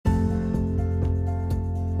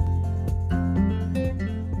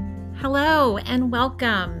Hello and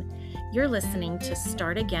welcome. You're listening to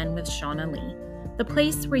Start Again with Shauna Lee, the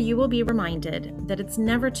place where you will be reminded that it's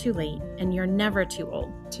never too late and you're never too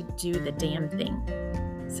old to do the damn thing.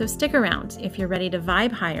 So stick around if you're ready to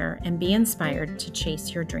vibe higher and be inspired to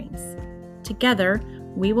chase your dreams. Together,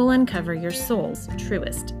 we will uncover your soul's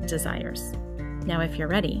truest desires. Now, if you're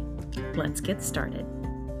ready, let's get started.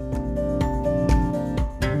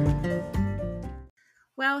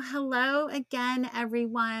 Well, hello again,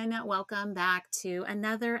 everyone. Welcome back to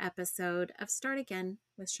another episode of Start Again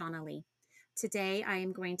with Shauna Lee. Today, I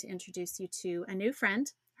am going to introduce you to a new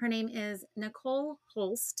friend. Her name is Nicole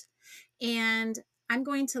Holst, and I'm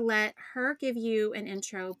going to let her give you an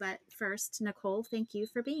intro. But first, Nicole, thank you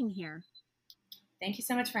for being here. Thank you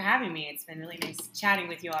so much for having me. It's been really nice chatting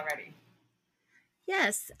with you already.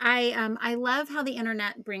 Yes, I love how the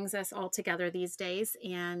internet brings us all together these days,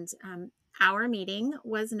 and our meeting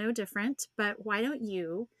was no different. But why don't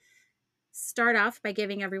you start off by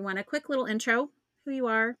giving everyone a quick little intro, who you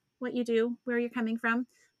are, what you do, where you're coming from,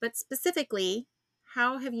 but specifically,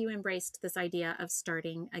 how have you embraced this idea of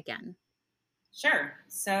starting again? Sure.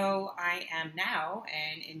 So I am now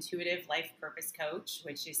an intuitive life purpose coach,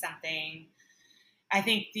 which is something I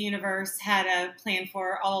think the universe had a plan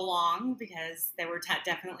for all along, because there were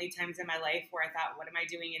definitely times in my life where I thought, what am I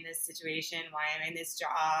doing in this situation? Why am I in this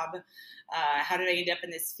job? How did I end up in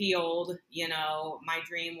this field? You know, my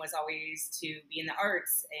dream was always to be in the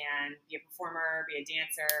arts and be a performer, be a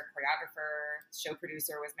dancer, choreographer, show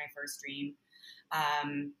producer was my first dream.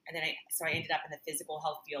 And then I ended up in the physical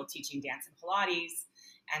health field teaching dance and Pilates.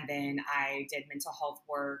 And then I did mental health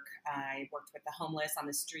work. I worked with the homeless on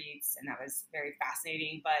the streets, and that was very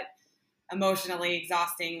fascinating, but emotionally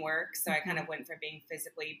exhausting work. So I kind of went from being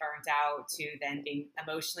physically burnt out to then being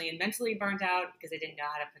emotionally and mentally burnt out because I didn't know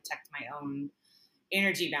how to protect my own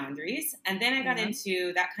energy boundaries. And then I got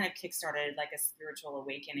into that, kind of kickstarted like a spiritual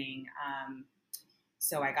awakening.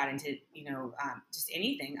 So I got into, just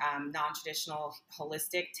anything, non-traditional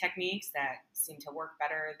holistic techniques that seem to work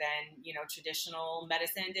better than, traditional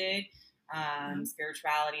medicine did.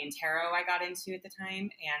 Spirituality and tarot I got into at the time.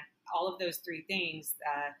 And all of those three things,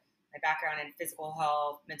 my background in physical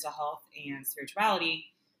health, mental health, and spirituality,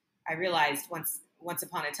 I realized once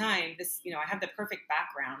upon a time, I have the perfect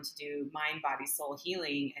background to do mind, body, soul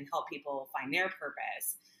healing and help people find their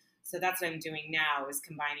purpose. So that's what I'm doing now, is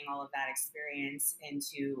combining all of that experience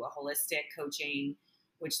into a holistic coaching,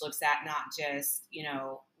 which looks at not just,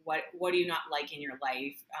 what do you not like in your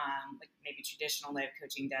life, like maybe traditional life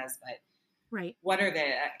coaching does, but right. What are the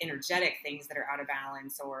energetic things that are out of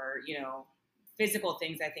balance, or, physical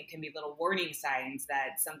things I think can be little warning signs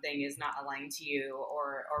that something is not aligned to you,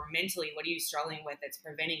 or mentally, what are you struggling with that's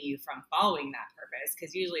preventing you from following that purpose?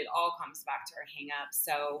 Because usually it all comes back to our hang up.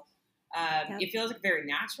 So it feels like a very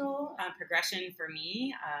natural progression for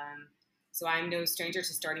me. So I'm no stranger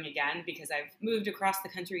to starting again, because I've moved across the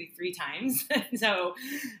country 3 times. So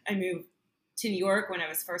I moved to New York when I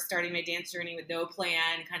was first starting my dance journey with no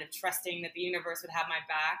plan, kind of trusting that the universe would have my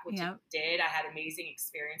back, which it did. I had amazing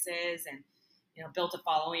experiences and, built a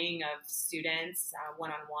following of students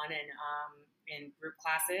one-on-one and in group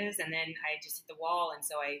classes. And then I just hit the wall. And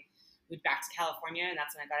so I moved back to California, and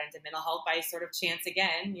that's when I got into mental health by sort of chance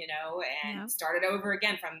again, and started over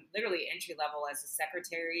again from literally entry level as a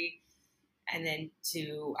secretary, and then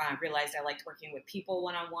to realized I liked working with people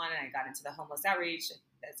one-on-one, and I got into the homeless outreach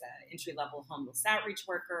as an entry level homeless outreach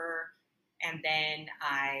worker. And then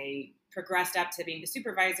I progressed up to being the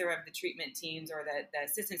supervisor of the treatment teams, or the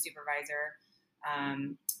assistant supervisor,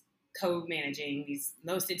 co-managing these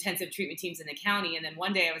most intensive treatment teams in the county. And then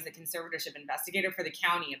one day I was the conservatorship investigator for the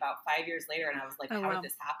county about 5 years later. And I was like, how did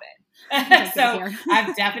this happen? So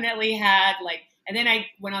I've definitely had and then I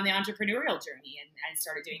went on the entrepreneurial journey and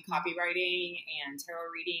started doing copywriting and tarot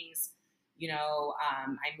readings.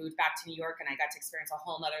 I moved back to New York and I got to experience a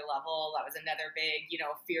whole nother level. That was another big,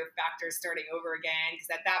 fear factor, starting over again. Because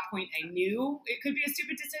at that point I knew it could be a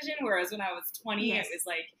stupid decision. Whereas when I was 20, it was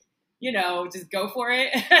like, just go for it.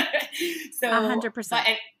 So 100%.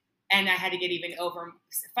 And I had to get even over,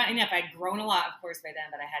 funny enough, I'd grown a lot, of course, by then,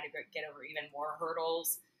 but I had to get over even more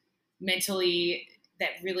hurdles mentally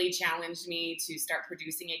that really challenged me to start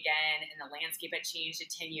producing again. And the landscape had changed in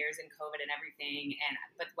 10 years in COVID and everything.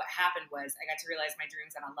 But what happened was I got to realize my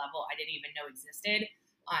dreams on a level I didn't even know existed.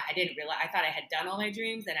 I didn't realize, I thought I had done all my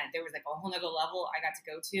dreams, and there was like a whole nother level I got to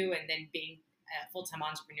go to. And then being a full-time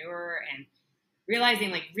entrepreneur and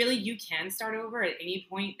realizing really you can start over at any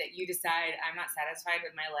point that you decide I'm not satisfied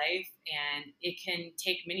with my life, and it can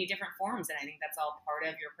take many different forms. And I think that's all part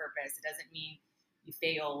of your purpose. It doesn't mean you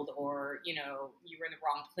failed or, you were in the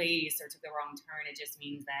wrong place or took the wrong turn. It just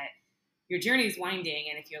means that your journey is winding,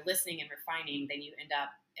 and if you're listening and refining, then you end up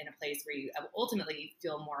in a place where you ultimately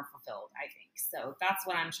feel more fulfilled, I think. So that's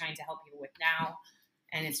what I'm trying to help people with now.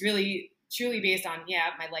 And it's really truly based on,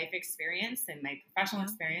 my life experience and my professional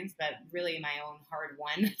experience, but really my own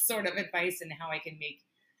hard-won sort of advice and how I can make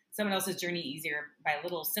someone else's journey easier by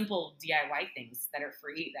little simple DIY things that are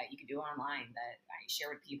free that you can do online that I share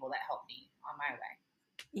with people that help me on my way.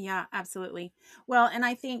 Yeah, absolutely. Well, and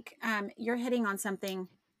I think you're hitting on something.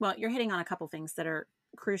 Well, you're hitting on a couple things that are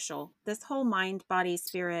crucial. This whole mind, body,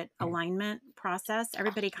 spirit alignment process,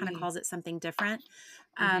 everybody kind of calls it something different.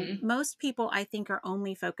 Most people, I think, are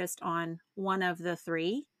only focused on one of the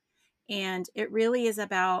three. And it really is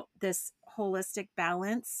about this holistic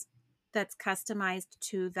balance that's customized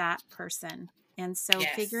to that person. And so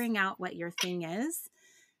figuring out what your thing is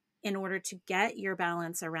in order to get your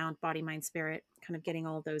balance around body, mind, spirit, kind of getting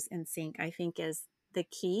all of those in sync, I think is the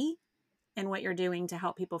key in what you're doing to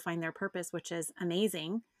help people find their purpose, which is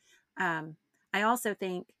amazing. I also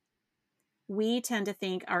think we tend to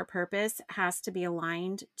think our purpose has to be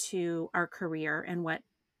aligned to our career and what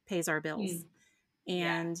pays our bills.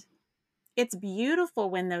 And it's beautiful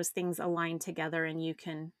when those things align together and you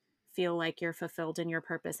can feel like you're fulfilled in your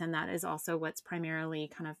purpose. And that is also what's primarily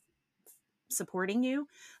kind of supporting you.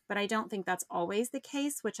 But I don't think that's always the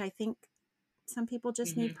case, which I think some people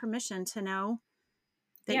just need permission to know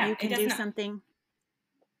that you can do something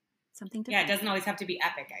different. Yeah, it doesn't always have to be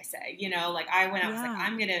epic, I say. Like I went out, I was like,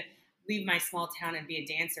 I'm going to leave my small town and be a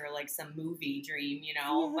dancer, like some movie dream,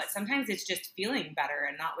 but sometimes it's just feeling better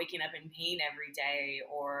and not waking up in pain every day.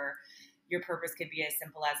 Or your purpose could be as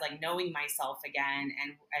simple as like knowing myself again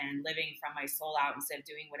and living from my soul out instead of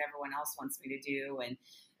doing what everyone else wants me to do. And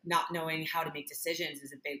not knowing how to make decisions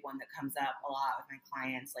is a big one that comes up a lot with my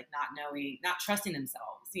clients, like not trusting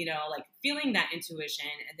themselves, like feeling that intuition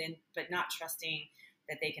but not trusting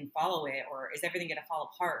that they can follow it, or is everything going to fall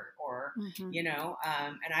apart, or,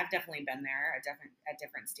 and I've definitely been there at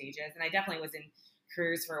different stages. And I definitely was in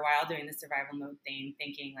careers for a while doing the survival mode thing,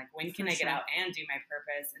 thinking like, when can I get out and do my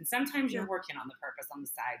purpose? And sometimes you're working on the purpose on the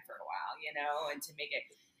side for a while, and to make it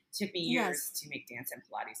took me years to make dance and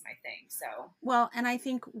Pilates my thing. So, well, and I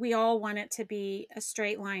think we all want it to be a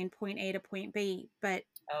straight line, point A to point B, but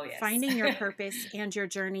finding your purpose and your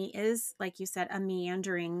journey is, like you said, a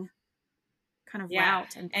meandering kind of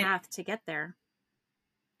route and path to get there.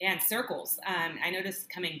 And circles. I noticed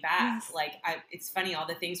coming back, it's funny, all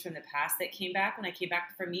the things from the past that came back when I came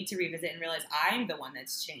back, for me to revisit and realize I'm the one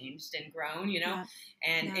that's changed and grown,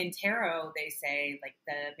 And in tarot, they say like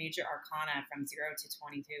the major arcana from 0 to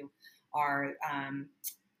 22 are,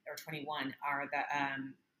 or 21 are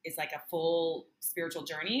is like a full spiritual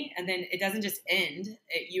journey. And then it doesn't just end.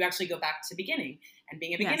 You actually go back to beginning and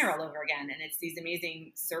being a beginner all over again. And it's these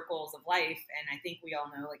amazing circles of life. And I think we all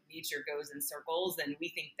know like nature goes in circles, and we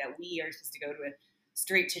think that we are supposed to go to a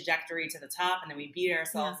straight trajectory to the top, and then we beat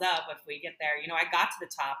ourselves up if we get there. I got to the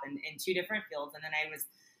top in 2 different fields. And then it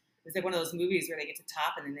was like one of those movies where they get to the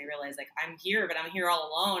top and then they realize like, I'm here, but I'm here all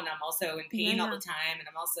alone. I'm also in pain all the time, and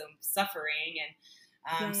I'm also suffering.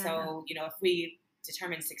 And so, if we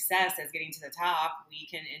determine success as getting to the top, we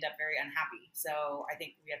can end up very unhappy. So I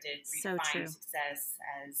think we have to redefine success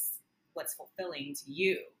as what's fulfilling to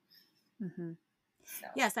you. Mm-hmm. So.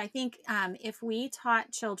 Yes, I think if we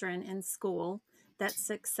taught children in school that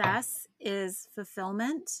success is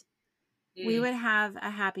fulfillment, we would have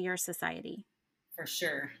a happier society. For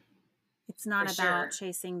sure. It's not about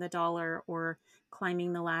chasing the dollar or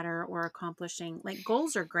climbing the ladder or accomplishing, like,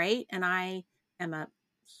 goals are great. And I am a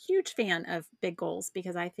huge fan of big goals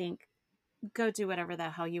because I think go do whatever the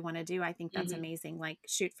hell you want to do. I think that's amazing. Like,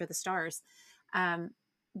 shoot for the stars.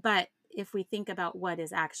 But if we think about what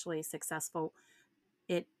is actually successful,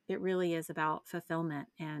 it really is about fulfillment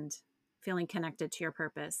and feeling connected to your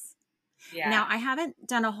purpose. Yeah. Now, I haven't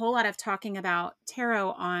done a whole lot of talking about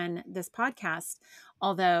tarot on this podcast,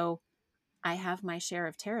 although I have my share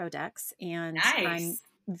of tarot decks, and I'm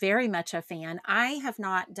very much a fan. I have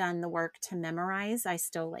not done the work to memorize. I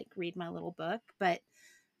still read my little book, but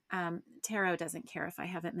tarot doesn't care if I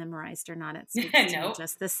have it memorized or not. It speaks to me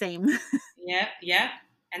just the same. Yep.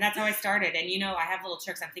 And that's how I started. And, I have little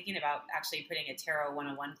tricks. I'm thinking about actually putting a tarot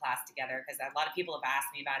 101 class together because a lot of people have asked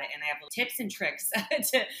me about it. And I have little tips and tricks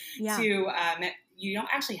you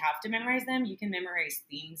don't actually have to memorize them. You can memorize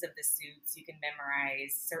themes of the suits. You can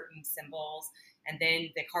memorize certain symbols. And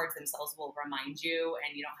then the cards themselves will remind you,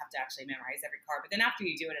 and you don't have to actually memorize every card. But then after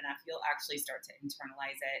you do it enough, you'll actually start to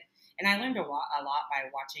internalize it. And I learned a lot by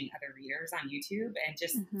watching other readers on YouTube. And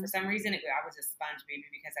just for some reason, I was a sponge, maybe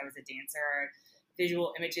because I was a dancer.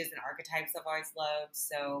 Visual images and archetypes I've always loved.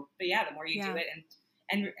 So, but yeah, the more you do it,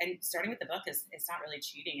 and starting with the book is it's not really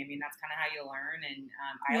cheating. I mean, that's kind of how you learn. And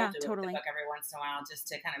I'll Yeah, do it with the totally. book every once in a while just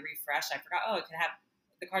to kind of refresh. I forgot, oh, it could have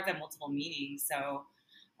the cards have multiple meanings. So,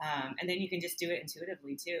 and then you can just do it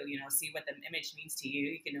intuitively too, see what the image means to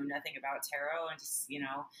you. You can know nothing about tarot and just,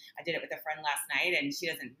 I did it with a friend last night and she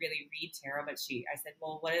doesn't really read tarot, but I said,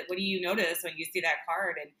 well, what do you notice when you see that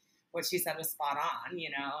card? And what she said was spot on, and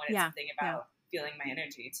it's Yeah. something Yeah. about feeling my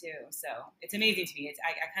energy too. So it's amazing to me.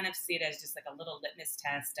 I kind of see it as just like a little litmus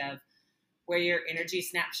test of where your energy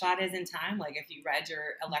snapshot is in time. Like if you read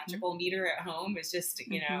your electrical meter at home, it's just,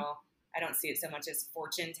 I don't see it so much as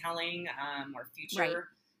fortune telling or future. Right.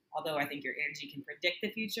 Although I think your energy can predict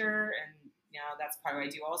the future. And, that's part of what I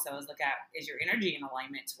do also is look at, is your energy in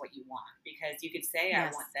alignment to what you want? Because you could say, I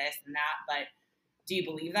Yes. want this and that, but do you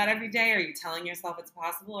believe that every day? Are you telling yourself it's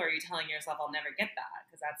possible? Or are you telling yourself I'll never get that?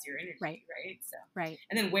 Because that's your energy, right? So, right.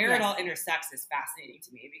 And then where Yes. it all intersects is fascinating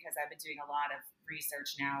to me because I've been doing a lot of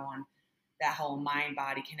research now on that whole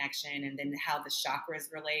mind-body connection and then how the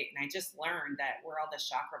chakras relate. And I just learned that where all the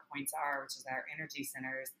chakra points are, which is our energy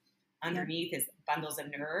centers, underneath is bundles of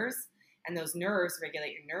nerves. And those nerves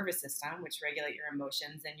regulate your nervous system, which regulate your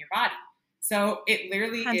emotions and your body. So it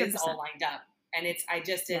literally 100%. is all lined up. And I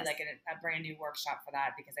just did Yes. like a brand new workshop for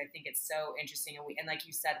that because I think it's so interesting. And like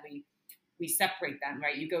you said, we separate them,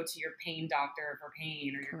 right? You go to your pain doctor for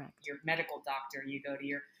pain or your medical doctor. You go to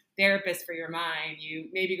your therapist for your mind. You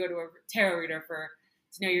maybe go to a tarot reader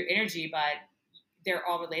to know your energy, but they're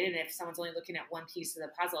all related. And if someone's only looking at one piece of the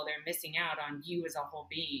puzzle, they're missing out on you as a whole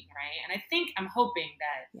being, right? And I'm hoping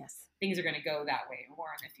that things are going to go that way more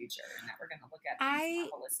in the future and that we're going to look at things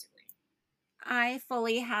more holistically. I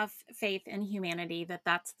fully have faith in humanity that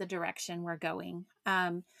that's the direction we're going.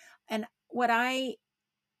 And what I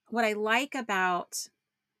like about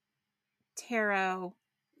tarot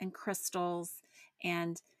and crystals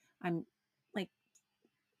and like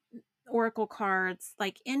oracle cards,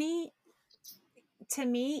 to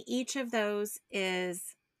me, each of those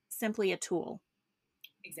is simply a tool.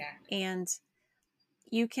 Exactly. And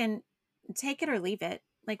you can take it or leave it.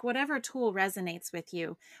 Like whatever tool resonates with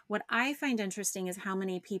you. What I find interesting is how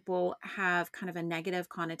many people have kind of a negative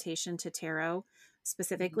connotation to tarot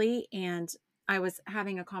specifically. Mm-hmm. And I was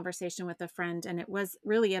having a conversation with a friend and it was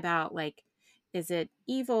really about is it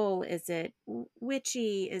evil? Is it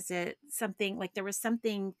witchy? Is it something like there was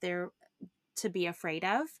something there to be afraid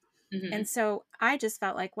of? Mm-hmm. And so I just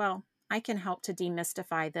felt like, well, I can help to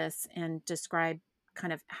demystify this and describe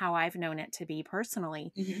kind of how I've known it to be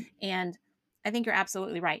personally. Mm-hmm. And I think you're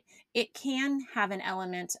absolutely right. It can have an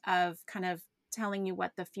element of kind of telling you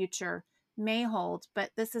what the future may hold.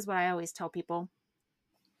 But this is what I always tell people.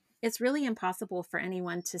 It's really impossible for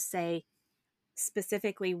anyone to say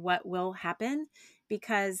specifically what will happen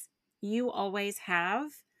because you always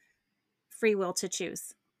have free will to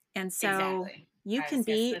choose. And so you can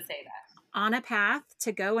be on a path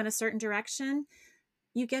to go in a certain direction.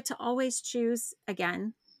 You get to always choose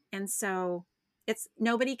again. And so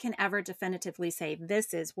nobody can ever definitively say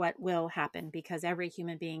this is what will happen because every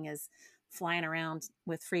human being is flying around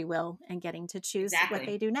with free will and getting to choose what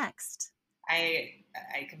they do next. I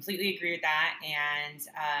completely agree with that.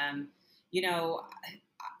 And,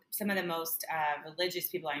 some of the most religious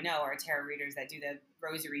people I know are tarot readers that do the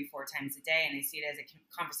rosary 4 times a day, and they see it as a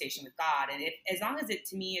conversation with God. And as long as it,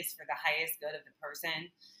 to me, is for the highest good of the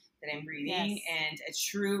person that I'm reading and a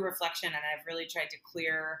true reflection, and I've really tried to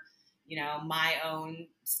clear, my own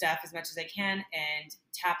stuff as much as I can and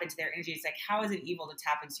tap into their energy. It's like, how is it evil to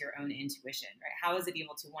tap into your own intuition, right? How is it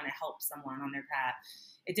evil to want to help someone on their path?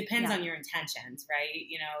 It depends on your intentions, right?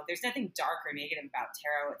 There's nothing dark or negative about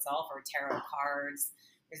tarot itself or tarot cards.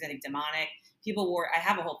 There's nothing demonic. I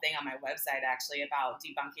have a whole thing on my website actually about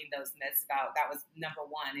debunking those myths about that was number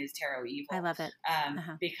 1 is tarot evil. I love it.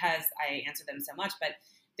 Because I answer them so much, but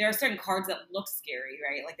there are certain cards that look scary,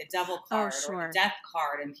 right? Like the devil card or the death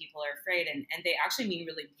card, and people are afraid, and they actually mean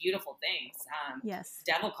really beautiful things. The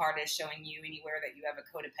devil card is showing you anywhere that you have a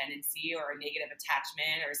codependency or a negative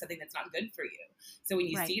attachment or something that's not good for you. So when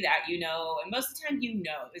you see that, and most of the time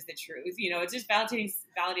is the truth. It's just validating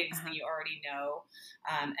something you already know.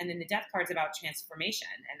 And then the death card's about transformation,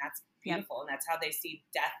 and that's beautiful. And that's how they see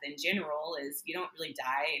death in general is you don't really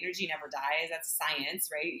die. Energy never dies. That's science,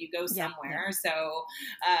 right? You go somewhere. So,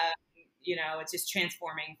 it's just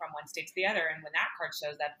transforming from one state to the other. And when that card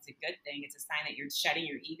shows up, it's a good thing. It's a sign that you're shedding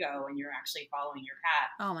your ego and you're actually following your path.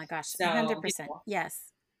 Oh my gosh. 100%.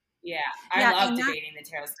 Yes. Yeah. I love debating the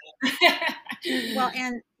tarot stuff. Well,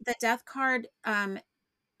 and the death card,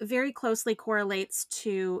 very closely correlates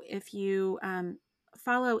to if you,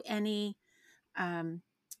 follow any,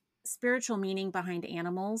 spiritual meaning behind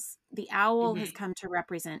animals, the owl has Hmm. come to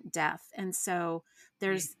represent death. And so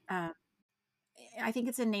there's, I think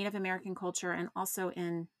it's in Native American culture, and also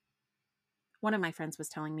in, one of my friends was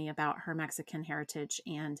telling me about her Mexican heritage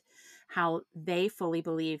and how they fully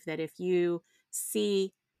believe that if you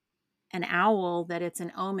see an owl, that it's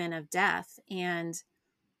an omen of death. And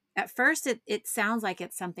at first it sounds like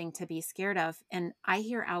it's something to be scared of. And I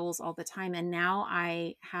hear owls all the time. And now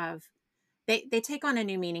I have, they take on a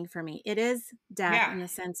new meaning for me. It is death Yeah. in the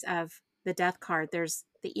sense of the death card. There's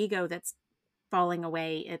the ego that's falling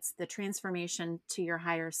away. It's the transformation to your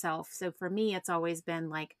higher self. So for me, it's always been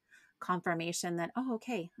like confirmation that, oh,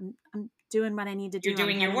 okay, I'm doing what I need to You're do. I'm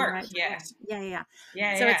doing your heading in the work. right Yeah. direction. Yeah, yeah, yeah.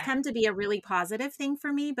 Yeah. So it's Yeah. come to be a really positive thing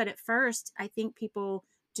for me. But at first, I think people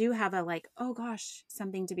do have a like, oh gosh,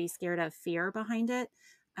 something to be scared of, fear behind it.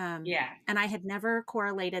 Yeah. And I had never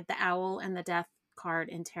correlated the owl and the death card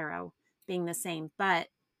in tarot being the same. But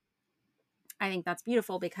I think that's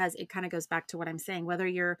beautiful because it kind of goes back to what I'm saying. Whether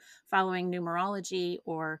you're following numerology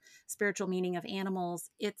or spiritual meaning of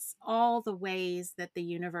animals, it's all the ways that the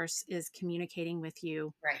universe is communicating with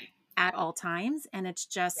you Right. at all times. And it's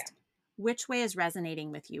Yeah. just which way is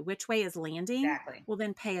resonating with you, which way is landing. Exactly. Well,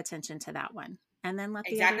 then pay attention to that one and then let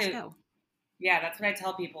the others Exactly. go. Yeah, that's what I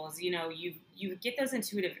tell people is, you get those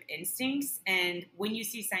intuitive instincts, and when you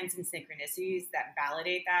see signs and synchronicities that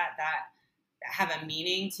validate that have a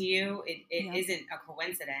meaning to you, it Yep. isn't a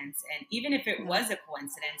coincidence. And even if it Nope. was a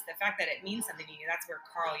coincidence, the fact that it means something to you, that's where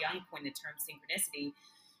Carl Jung coined the term synchronicity,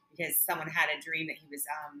 because someone had a dream that he was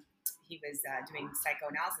doing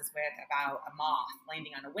psychoanalysis with about a moth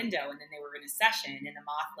landing on a window, and then they were in a session, and the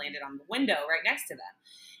moth landed on the window right next to them.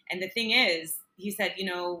 And the thing is, he said,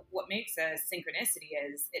 what makes a synchronicity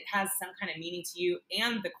is it has some kind of meaning to you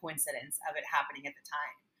and the coincidence of it happening at the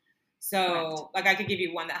time. Correct. So, like, I could give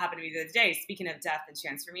you one that happened to me the other day. Speaking of death and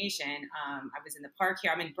transformation, I was in the park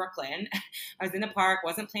here. I'm in Brooklyn. I was in the park,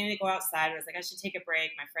 wasn't planning to go outside. I was like, I should take a break.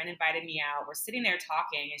 My friend invited me out. We're sitting there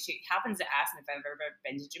talking, and she happens to ask me if I've ever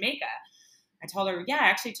been to Jamaica. I told her, yeah, I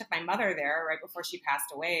actually took my mother there right before she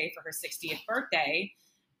passed away for her 60th birthday.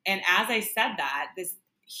 And as I said that, this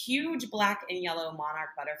huge black and yellow monarch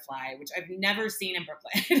butterfly, which I've never seen in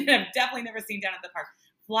Brooklyn, I've definitely never seen down at the park,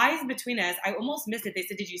 flies between us. I almost missed it. They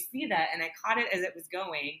said, did you see that? And I caught it as it was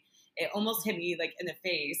going. It almost hit me like in the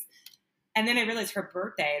face. And then I realized her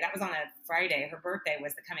birthday, that was on a Friday. Her birthday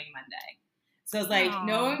was the coming Monday. So I was like,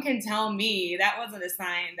 no Oh, one can tell me that wasn't a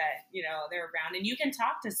sign that, they're around. And you can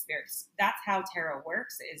talk to spirits. That's how tarot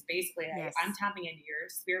works, is basically I'm yes. tapping into your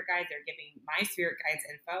spirit guides. They're giving my spirit guides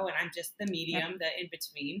info, and I'm just the Yep. medium, the in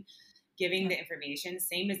between, giving Yep. the information.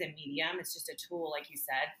 Same as a medium. It's just a tool, like you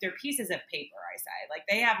said. They're pieces of paper, I say. Like,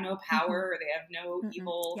 they have no Mm-hmm. power, or they have no Mm-mm.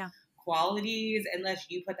 evil Yeah. qualities unless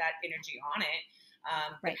you put that energy on it.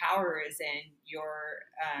 The Right. power is in your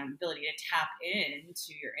ability to tap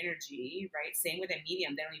into your energy, right? Same with a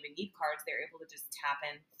medium. They don't even need cards. They're able to just tap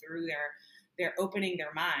in through they're opening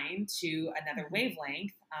their mind to another Mm-hmm.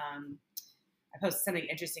 wavelength. I posted something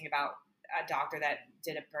interesting about a doctor that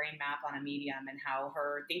did a brain map on a medium, and how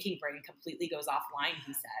her thinking brain completely goes offline,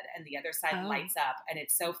 he said, and the other side Oh, lights up. And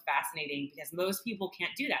it's so fascinating because most people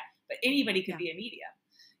can't do that, but anybody could yeah. be a medium.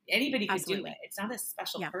 Anybody could do it. Absolutely. It's not a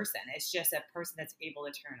special Yeah. person. It's just a person that's able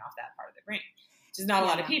to turn off that part of the brain, which is not a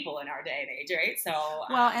Yeah. lot of Yeah. people in our day and age, right? So,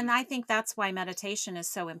 Well, and I think that's why meditation is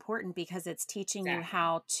so important, because it's teaching you exactly.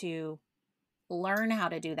 how to learn how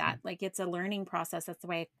to do that. Like, it's a learning process. That's the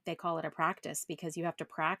way they call it, a practice, because you have to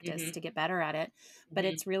practice Hmm. to get better at it. But Hmm.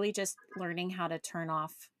 it's really just learning how to turn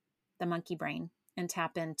off the monkey brain and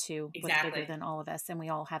tap into what's bigger Exactly. than all of us and we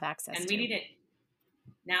all have access And we to. need it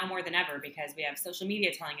now more than ever, because we have social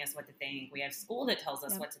media telling us what to think. We have school that tells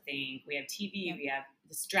us Yep. what to think. We have TV. Yep. We have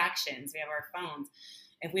distractions. We have our phones.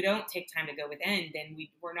 If we don't take time to go within, then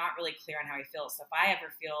we're not really clear on how we feel. So if I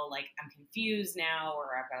ever feel like I'm confused now,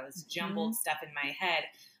 or I've got this Hmm. jumbled stuff in my head,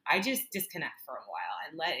 I just disconnect for a while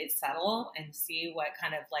and let it settle and see what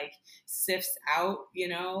kind of like sifts out,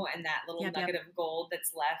 and that little Yep. Yep. nugget of gold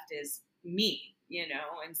that's left is me,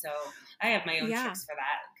 and so I have my own Yeah. tricks for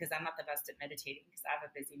that, because I'm not the best at meditating because I have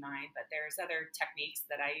a busy mind, but there's other techniques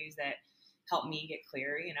that I use that help me get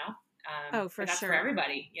clear, Oh, for but that's for sure.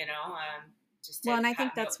 everybody, just to Well, and I think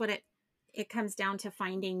have that's note. what it comes down to,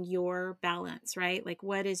 finding your balance, right? Like,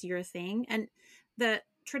 what is your thing? And the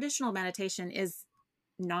traditional meditation is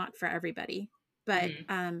not for everybody, but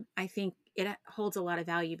Hmm. I think it holds a lot of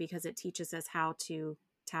value because it teaches us how to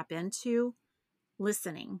tap into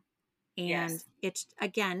listening. And Yes. it's,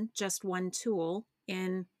 again, just one tool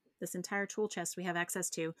in this entire tool chest we have access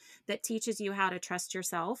to, that teaches you how to trust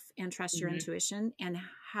yourself and trust your Hmm. intuition and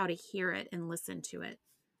how to hear it and listen to it.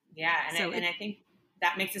 Yeah. So And I think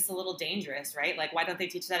that makes us a little dangerous, right? Like, why don't they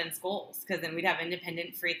teach that in schools? Because then we'd have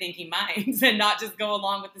independent, free thinking minds and not just go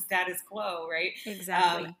along with the status quo, right?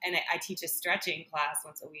 exactly. And I teach a stretching class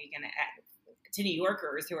once a week, and to New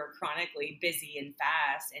Yorkers who are chronically busy and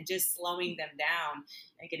fast, and just slowing them down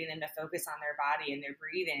and getting them to focus on their body and their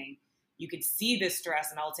breathing. You could see the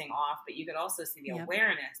stress melting off, but you could also see the Yep.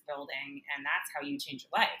 awareness building, and that's how you change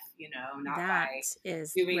your life, not by That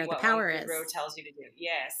is doing where the what one power guru is. tells you to do.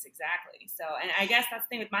 Yes, exactly. So, and I guess that's the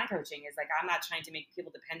thing with my coaching is like, I'm not trying to make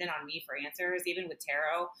people dependent on me for answers. Even with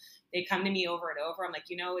tarot, they come to me over and over. I'm like,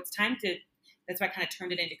 it's time to, that's why I kind of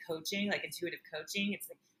turned it into coaching, like intuitive coaching. It's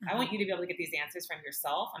like, I want you to be able to get these answers from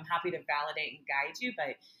yourself. I'm happy to validate and guide you,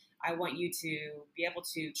 but I want you to be able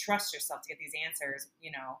to trust yourself to get these answers,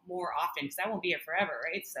 more often, because I won't be here forever,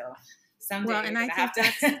 right? So someday Well, you're and I going to have think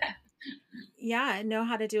that's, to. yeah, know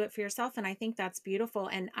how to do it for yourself. And I think that's beautiful.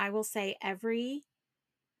 And I will say every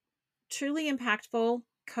truly impactful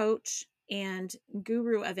coach and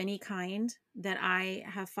guru of any kind that I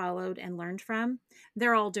have followed and learned from,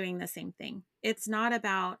 they're all doing the same thing. It's not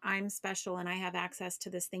about I'm special and I have access to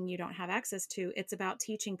this thing you don't have access to. It's about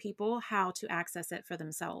teaching people how to access it for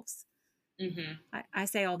themselves. Mm-hmm. I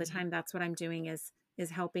say all the Mm-hmm. time, that's what I'm doing is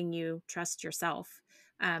helping you trust yourself.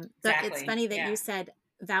 It's Exactly. funny that Yeah. you said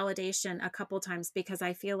validation a couple times, because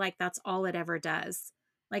I feel like that's all it ever does.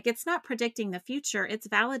 Like, it's not predicting the future, it's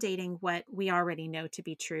validating what we already know to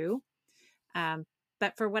be true. Um,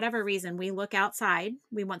 but for whatever reason, we look outside.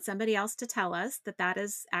 We want somebody else to tell us that that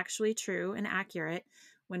is actually true and accurate,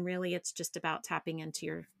 when really it's just about tapping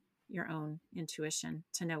into your own intuition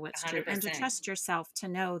to know what's true, and to 100%. trust yourself to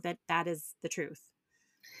know that that is the truth.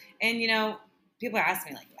 And people ask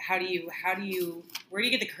me like, where do you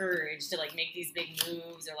get the courage to like make these big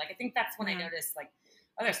moves? Or like, I think that's when I Yeah. noticed like,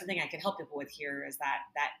 oh, there's something I could help people with here, is that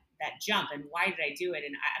jump. And why did I do it?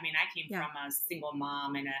 And I mean, I came Yeah. from a single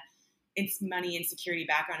mom and it's money insecurity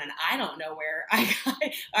background, and I don't know where I got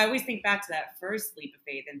it. I always think back to that first leap of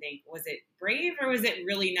faith and think, was it brave or was it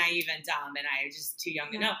really naive and dumb? And I was just too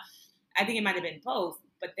young to know. I think it might have been both,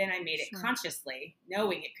 but then I made it Sure. consciously,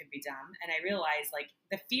 knowing it could be dumb. And I realized like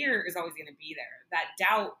the fear is always going to be there. That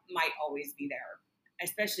doubt might always be there,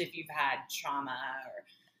 especially if you've had trauma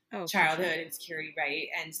or childhood insecurity, right?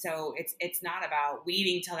 And so it's not about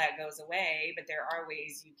waiting till that goes away, but there are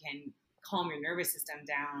ways you can calm your nervous system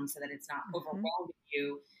down so that it's not overwhelming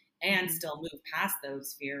you, and still move past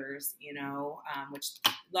those fears, which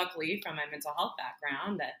luckily from my mental health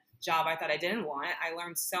background, that job I thought I didn't want, I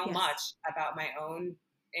learned so much about my own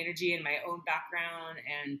energy and my own background,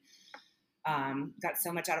 and got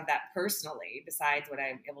so much out of that personally, besides what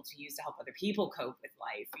I'm able to use to help other people cope with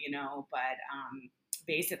life, but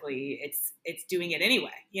basically it's doing it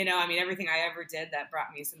anyway. I mean, everything I ever did that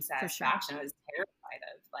brought me some satisfaction, I was terrified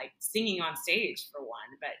of, like singing on stage for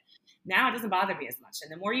one, but now it doesn't bother me as much. And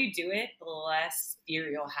the more you do it, the less fear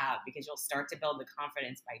you'll have, because you'll start to build the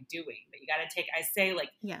confidence by doing. But you got to take, I say, like,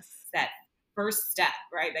 that first step,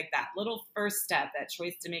 right? Like that little first step, that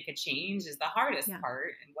choice to make a change is the hardest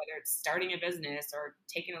part. And whether it's starting a business or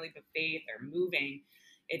taking a leap of faith or moving,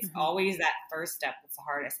 it's always that first step that's the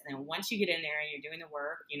hardest. And then once you get in there and you're doing the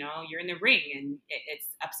work, you're in the ring, and it's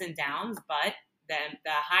ups and downs, but then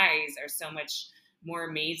the highs are so much more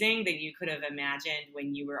amazing than you could have imagined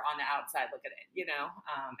when you were on the outside looking at it,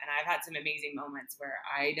 and I've had some amazing moments where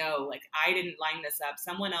I know, like, I didn't line this up.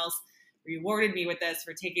 Someone else rewarded me with this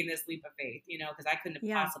for taking this leap of faith, because I couldn't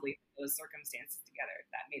have possibly put those circumstances together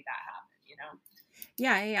that made that happen,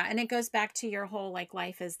 Yeah. And it goes back to your whole, like,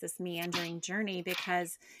 life is this meandering journey,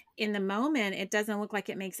 because in the moment, it doesn't look like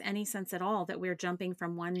it makes any sense at all that we're jumping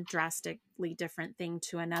from one drastically different thing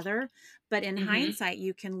to another. But in hindsight,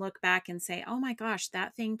 you can look back and say, oh my gosh,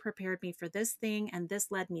 that thing prepared me for this thing, and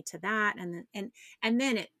this led me to that. And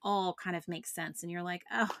then it all kind of makes sense. And you're like,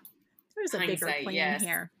 oh, there's a bigger plan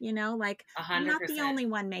here, like 100%. I'm not the only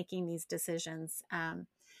one making these decisions. And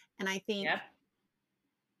I think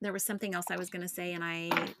there was something else I was going to say, and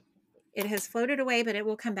it has floated away, but it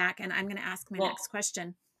will come back. And I'm going to ask my next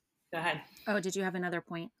question. Go ahead. Oh, did you have another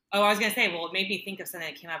point? Oh, I was going to say, well, it made me think of something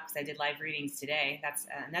that came up because I did live readings today. That's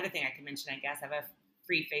another thing I can mention, I guess. I have a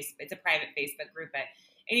free it's a private Facebook group, but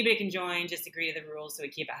anybody can join. Just agree to the rules so we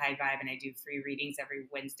keep it high vibe. And I do free readings every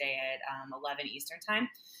Wednesday at 11 Eastern time.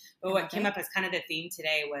 But what came up as kind of the theme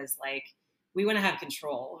today was like, we want to have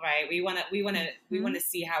control, right? We want to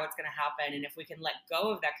see how it's going to happen. And if we can let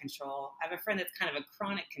go of that control, I have a friend that's kind of a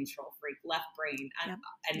chronic control freak, left brain.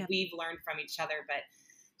 And we've learned from each other, but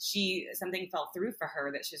something fell through for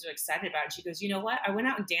her that she was really excited about. And she goes, you know what? I went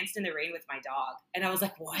out and danced in the rain with my dog. And I was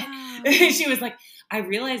like, what? Wow. She was like, I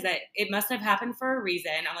realized that it must have happened for a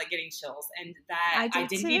reason. I'm like getting chills, and that I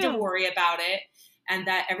didn't need to worry about it. And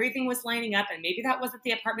that everything was lining up, and maybe that wasn't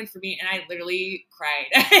the apartment for me. And I literally cried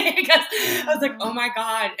because I was like, oh my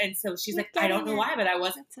God. And so she's like, I don't know why, but I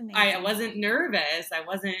wasn't nervous. I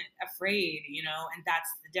wasn't afraid, and that's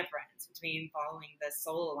the difference between following the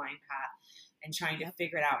soul aligned path and trying to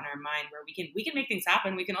figure it out in our mind, where we can make things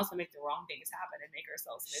happen. We can also make the wrong things happen and make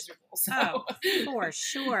ourselves miserable. So. Oh, for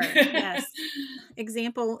sure. Yes.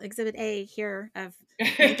 Exhibit A here of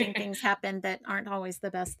making things happen that aren't always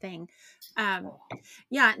the best thing.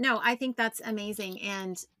 Yeah, no, I think that's amazing.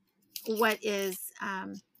 And what is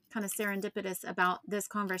kind of serendipitous about this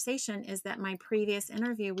conversation is that my previous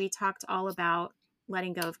interview, we talked all about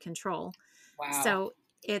letting go of control. Wow. So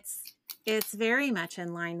it's very much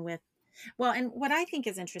in line with, well, and what I think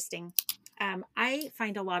is interesting, I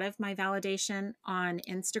find a lot of my validation on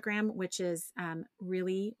Instagram, which is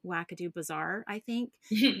really wackadoo bizarre. I think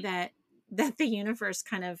that the universe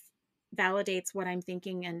kind of validates what I'm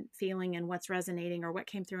thinking and feeling and what's resonating or what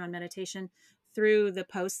came through on meditation through the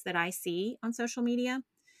posts that I see on social media.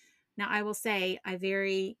 Now, I will say I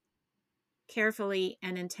very carefully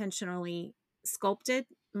and intentionally sculpted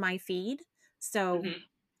my feed. So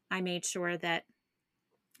I made sure that,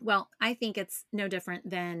 well, I think it's no different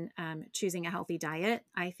than choosing a healthy diet.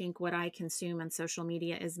 I think what I consume on social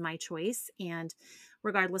media is my choice. And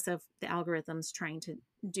regardless of the algorithms trying to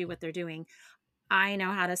do what they're doing, I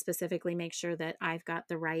know how to specifically make sure that I've got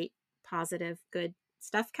the right positive, good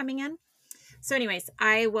stuff coming in. So anyways,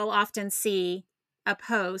 I will often see a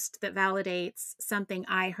post that validates something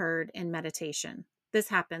I heard in meditation. This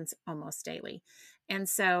happens almost daily. And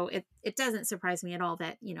so it doesn't surprise me at all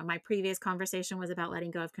that, my previous conversation was about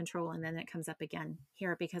letting go of control, and then it comes up again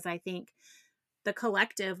here, because I think the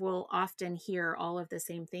collective will often hear all of the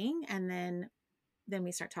same thing. And then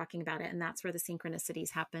we start talking about it, and that's where the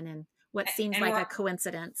synchronicities happen and what seems like a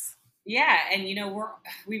coincidence. Yeah. And,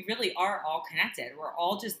 we really are all connected. We're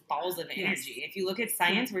all just balls of energy. Yes. If you look at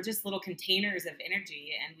science, we're just little containers of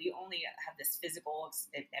energy, and we only have this physical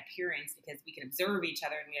appearance because we can observe each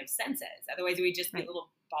other and we have senses. Otherwise, we'd just be little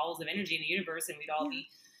balls of energy in the universe, and we'd all be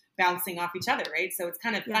bouncing off each other, right? So it's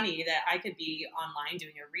kind of funny that I could be online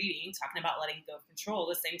doing a reading, talking about letting go of control,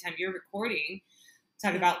 the same time you're recording,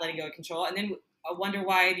 talking about letting go of control. And then I wonder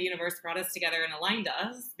why the universe brought us together and aligned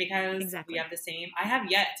us, because we have the same. I have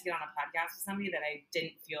yet to get on a podcast with somebody that I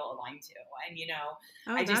didn't feel aligned to.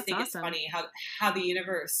 And, I just think it's funny how the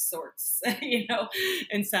universe sorts,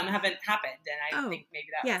 and some haven't happened. And I think maybe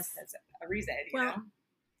that's a reason, you know?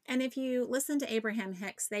 And if you listen to Abraham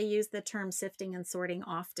Hicks, they use the term sifting and sorting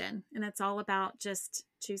often. And it's all about just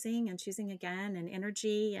choosing and choosing again, and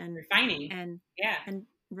energy and refining and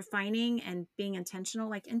refining and being intentional.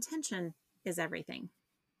 Like, intention is everything.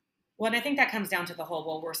 Well, and I think that comes down to the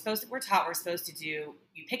whole, we're taught we're supposed to do,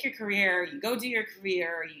 you pick your career, you go do your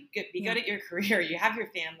career, you be good at your career, you have your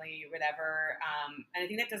family, whatever. And I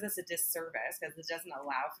think that does us a disservice, because it doesn't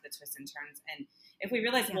allow for the twists and turns. And if we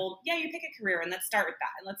realize, you pick a career, and let's start with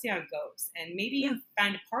that, and let's see how it goes. And maybe you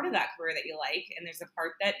find a part of that career that you like, and there's a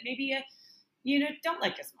part that maybe don't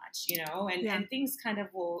like as much, and things kind of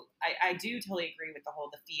will, I do totally agree with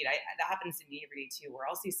the feed. That happens to me every day too, where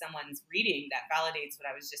I'll see someone's reading that validates what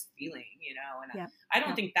I was just feeling, and I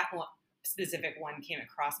don't think that one specific one came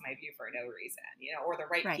across my view for no reason, or the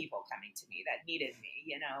right people coming to me that needed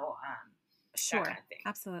me, sure. That kind of thing.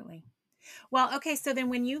 Absolutely. Well, okay. So then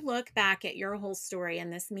when you look back at your whole story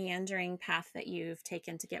and this meandering path that you've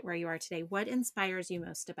taken to get where you are today, what inspires you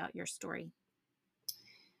most about your story?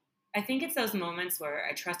 I think it's those moments where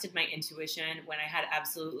I trusted my intuition when I had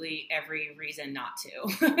absolutely every reason not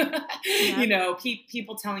to.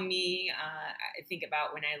 People telling me, I think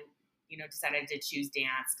about when I, decided to choose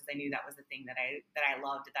dance, because I knew that was the thing that I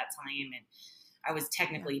loved at that time. And I was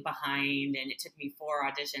technically behind, and it took me 4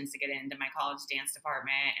 auditions to get into my college dance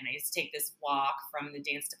department. And I used to take this walk from the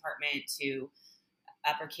dance department to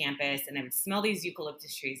upper campus, and I would smell these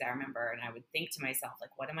eucalyptus trees, I remember, and I would think to myself, like,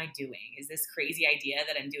 what am I doing? Is this crazy idea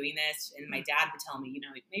that I'm doing this? And my dad would tell me,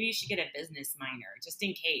 maybe you should get a business minor just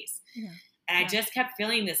in case. And I just kept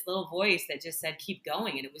feeling this little voice that just said, keep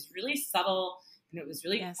going. And it was really subtle, and it was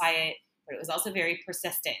really quiet, but it was also very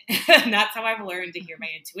persistent. And that's how I've learned to hear my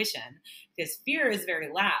intuition, because fear is very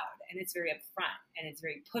loud, and it's very upfront, and it's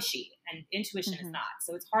very pushy, and intuition is not.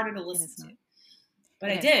 So it's harder to listen to. But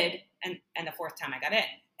I did, and the 4th time I got in.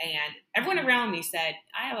 And everyone around me said,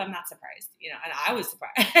 I'm not surprised, you know, and I was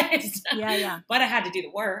surprised. Yeah. But I had to do the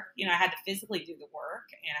work. You know, I had to physically do the work,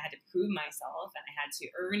 and I had to prove myself, and I had to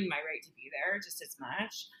earn my right to be there just as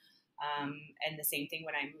much. And the same thing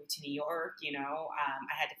when I moved to New York, you know,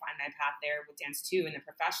 I had to find my path there with dance too in the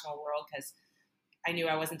professional world, because I knew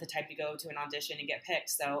I wasn't the type to go to an audition and get picked.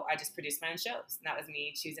 So I just produced my own shows, and that was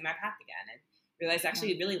me choosing my path again. And realized I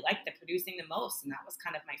actually really liked the producing the most. And that was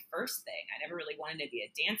kind of my first thing. I never really wanted to be a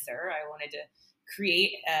dancer. I wanted to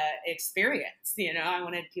create experience, you know, I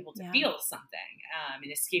wanted people to feel something and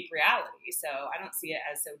escape reality. So I don't see it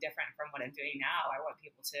as so different from what I'm doing now. I want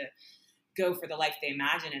people to go for the life they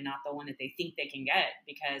imagine and not the one that they think they can get,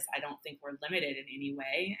 because I don't think we're limited in any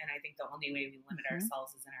way. And I think the only way we limit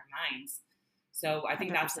ourselves is in our minds. So I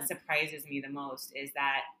think 100%. That's what surprises me the most, is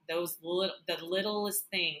that the littlest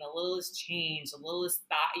thing, the littlest change, the littlest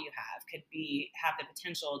thought you have could have the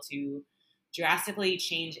potential to drastically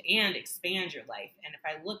change and expand your life. And if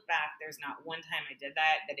I look back, there's not one time I did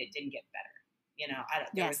that it didn't get better. You know,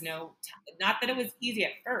 there was no, not that it was easy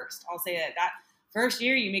at first. I'll say that first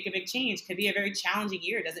year you make a big change could be a very challenging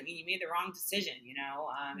year. It doesn't mean you made the wrong decision, you know,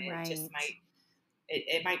 it just might.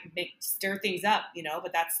 It might stir things up, you know,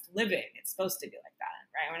 but that's living. It's supposed to be like that,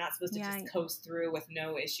 right? We're not supposed to just coast through with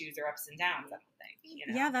no issues or ups and downs, I don't think. You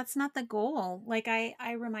know? Yeah, that's not the goal. Like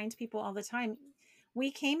I remind people all the time, we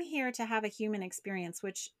came here to have a human experience,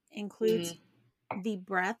 which includes the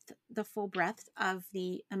full breadth of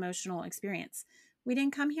the emotional experience. We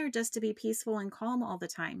didn't come here just to be peaceful and calm all the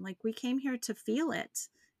time. Like we came here to feel it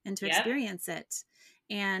and to experience it.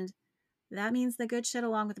 And that means the good shit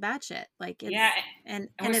along with the bad shit. Like it's, and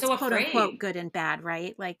it's so quote unquote good and bad,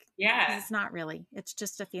 right? Like, it's not really, it's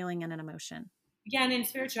just a feeling and an emotion. Yeah. And in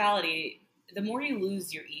spirituality, the more you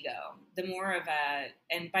lose your ego, the more of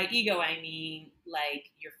and by ego, I mean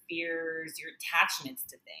like your fears, your attachments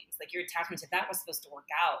to things, like your attachment to that was supposed to work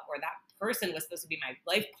out, or that person was supposed to be my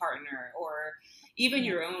life partner, or even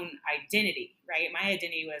your own identity, right? My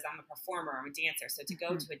identity was I'm a performer, I'm a dancer. So to go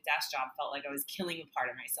to a desk job felt like I was killing a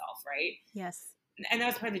part of myself, right? Yes. And that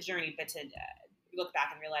was part of the journey. But to look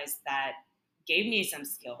back and realize that gave me some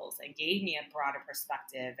skills and gave me a broader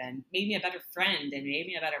perspective and made me a better friend and made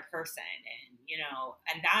me a better person. And, you know,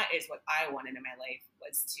 and that is what I wanted in my life,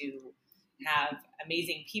 was to have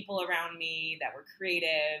amazing people around me that were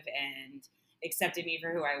creative and accepted me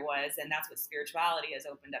for who I was. And that's what spirituality has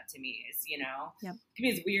opened up to me, is, you know, you can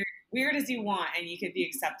be as weird as you want, and you could be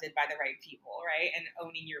accepted by the right people, right? And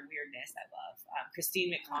owning your weirdness, I love.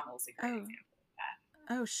 Christine McConnell's a great example.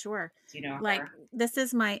 Oh, sure. Do you know like her? This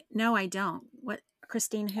is no, I don't. What,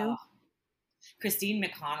 Christine who? Oh, Christine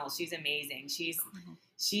McConnell. She's amazing.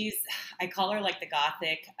 She's I call her like the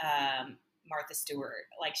gothic Martha Stewart.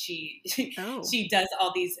 Like she does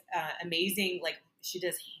all these amazing, like she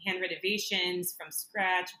does hand renovations from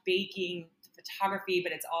scratch, baking, photography,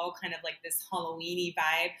 but it's all kind of like this Halloween-y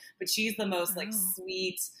vibe. But she's the most like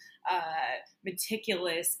sweet,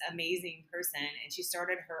 meticulous, amazing person. And she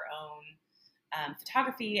started her own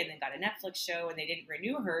photography and then got a Netflix show, and they didn't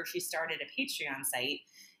renew her. She started a Patreon site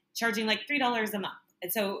charging like $3 a month.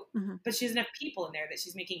 And so, but she has enough people in there that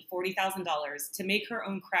she's making $40,000 to make her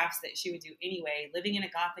own crafts that she would do anyway, living in a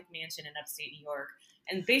Gothic mansion in upstate New York,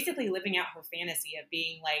 and basically living out her fantasy of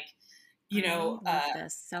being like, you know,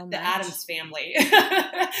 the Addams Family.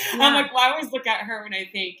 I'm like, well, I always look at her and I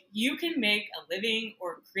think you can make a living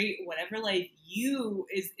or create whatever life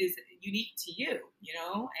is unique to you, you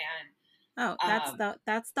know? And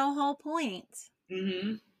that's the whole point.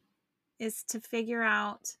 Is to figure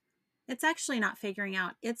out. It's actually not figuring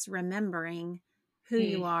out. It's remembering who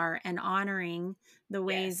you are and honoring the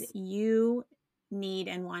ways you need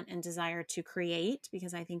and want and desire to create.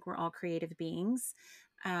 Because I think we're all creative beings.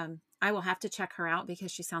 I will have to check her out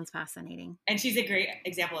because she sounds fascinating. And she's a great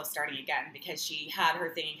example of starting again, because she had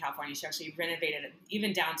her thing in California. She actually renovated it,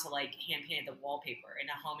 even down to like hand painted the wallpaper in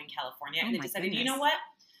a home in California. And then decided, you know what?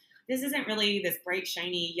 This isn't really this bright,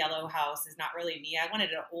 shiny yellow house is not really me. I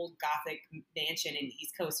wanted an old Gothic mansion in the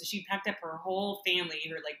East Coast. So she packed up her whole family,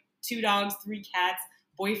 her like 2 dogs, 3 cats,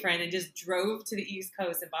 boyfriend, and just drove to the East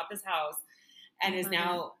Coast and bought this house, and is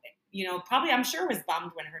now, you know, probably, I'm sure was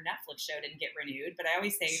bummed when her Netflix show didn't get renewed. But I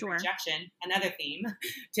always say rejection, another theme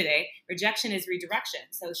today, rejection is redirection.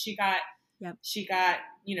 So she got,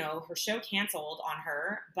 you know, her show canceled on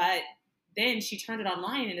her, but then she turned it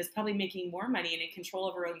online and is probably making more money and in control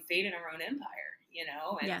of her own fate and her own empire, you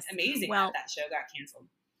know, and it's amazing that show got canceled.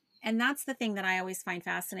 And that's the thing that I always find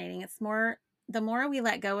fascinating. It's the more we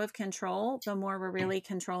let go of control, the more we're really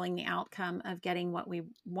controlling the outcome of getting what we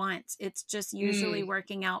want. It's just usually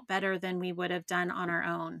working out better than we would have done on our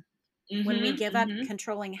own. when we Mm-hmm. give up Mm-hmm.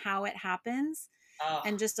 controlling how it happens Oh,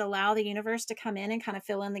 and just allow the universe to come in and kind of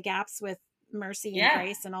fill in the gaps with mercy and yeah.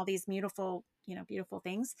 grace and all these beautiful, beautiful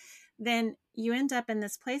things, then you end up in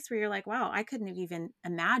this place where you're like, wow, I couldn't have even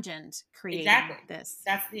imagined creating Exactly. this,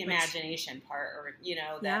 That's the which, imagination part, or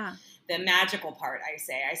yeah, the magical part. I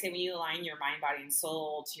say when you align your mind, body, and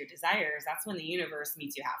soul to your desires, that's when the universe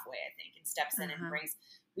meets you halfway. I think, and steps in and uh-huh. brings.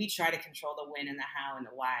 We try to control the when and the how and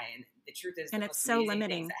the why, and the truth is, the And it's most so amazing things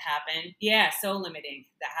limiting. that happen. Yeah, so limiting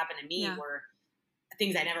that happened to me Yeah. were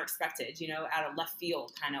things I never expected. Out of left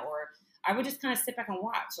field, kind of, or I would just kind of sit back and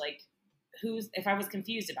watch, like if I was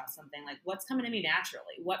confused about something, like what's coming to me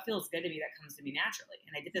naturally, what feels good to me that comes to me naturally.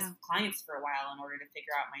 And I did this Yeah. with clients for a while in order to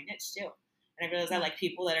figure out my niche too. And I realized I Yeah. like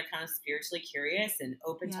people that are kind of spiritually curious and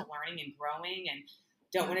open to Yeah. learning and growing and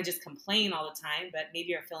don't Yeah. want to just complain all the time, but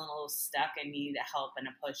maybe are feeling a little stuck and need a help and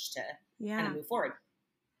a push to kind of Yeah. move forward.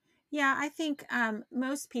 Yeah. I think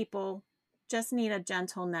most people just need a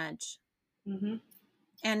gentle nudge. Mm-hmm.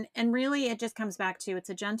 And really it just comes back to, it's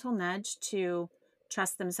a gentle nudge to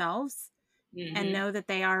trust themselves and Mm-hmm. know that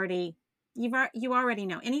you already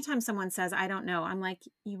know. Anytime someone says, I don't know, I'm like,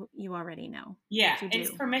 you already know. Yeah, Like you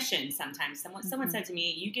it's do. permission. Sometimes someone Hmm. said to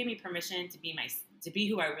me, "You gave me permission to be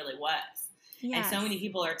who I really was." And so many Yes.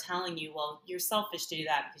 people are telling you, "Well, you're selfish to do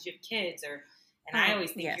that because you have kids," or, and I Oh,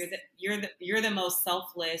 always think yes. you're the most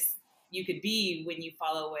selfless you could be when you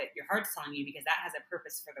follow what your heart's telling you, because that has a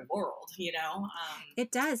purpose for the world.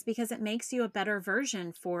 It does, because it makes you a better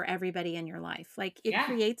version for everybody in your life. Like it Yeah,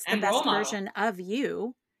 creates the and role best model. version of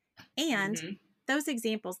you. And Hmm. those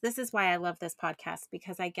examples, this is why I love this podcast,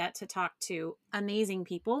 because I get to talk to amazing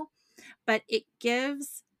people, but it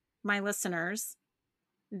gives my listeners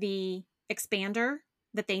the expander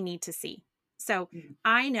that they need to see. So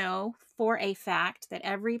I know for a fact that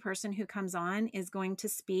every person who comes on is going to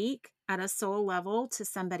speak at a soul level to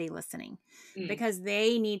somebody listening, Mm. because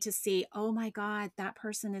they need to see, oh my God, that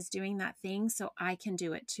person is doing that thing, so I can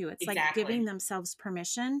do it too. It's like giving Exactly. themselves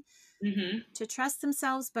permission Hmm. to trust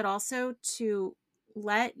themselves, but also to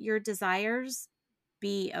let your desires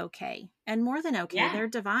be okay. And more than okay, Yeah. they're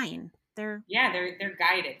divine. They're Yeah, they're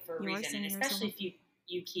guided for a yours reason, and and yours especially alone. if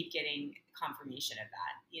you keep getting confirmation of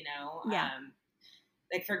that. Yeah.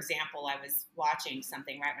 Like for example, I was watching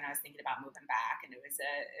something right when I was thinking about moving back, and it was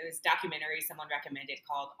a documentary someone recommended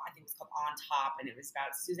called, I think it was called On Top, and it was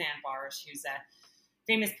about Suzanne Barsh, who's a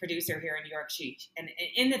famous producer here in New York. And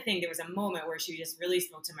in the thing, there was a moment where she just really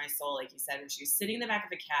spoke to my soul, like you said, where she was sitting in the back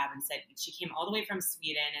of a cab and said she came all the way from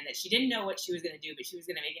Sweden and that she didn't know what she was going to do, but she was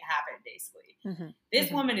going to make it happen, basically. Mm-hmm. This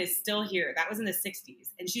Mm-hmm. woman is still here. That was in the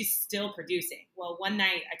 60s, and she's still producing. Well, one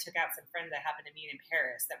night I took out some friends I happened to meet in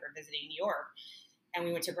Paris that were visiting New York, and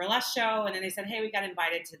we went to a burlesque show, and then they said, hey, we got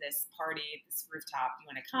invited to this party at this rooftop. Do you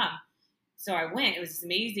want to come? So I went. It was this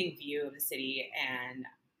amazing view of the city, and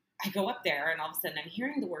I go up there, and all of a sudden I'm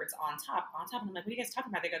hearing the words on top, and I'm like, what are you guys talking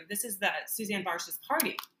about? They go, this is the Suzanne Barsh's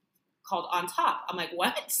party called On Top. I'm like,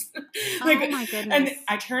 what? Oh Like, my and goodness.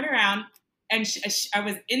 I turn around, and I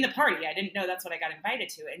was in the party. I didn't know that's what I got invited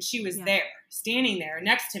to, and she was Yeah. there, standing there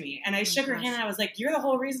next to me, and I shook her Gosh. hand, and I was like, you're the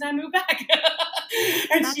whole reason I moved back.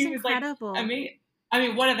 And That's she was like, incredible. I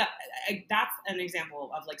mean, one of the that's an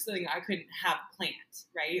example of like something I couldn't have planned,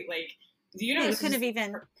 right? Like the Yeah, you universe could have just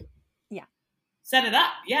even, yeah. set it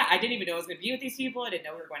up. Yeah, I didn't even know I was going to be with these people. I didn't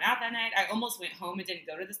know we were going out that night. I almost went home and didn't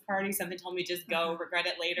go to this party. Something told me just go, regret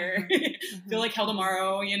it later, feel like hell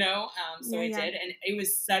tomorrow, So Yeah, I yeah. did, and it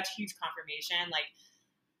was such huge confirmation. Like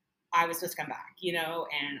I was supposed to come back,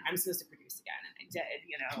 and I'm supposed to produce again, and I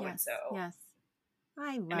did, and Yes, so yes.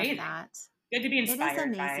 I love amazing. that. Good to be It is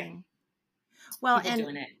inspired by amazing. Well, people and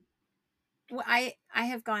doing it. I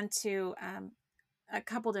have gone to a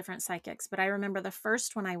couple different psychics, but I remember the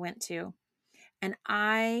first one I went to, and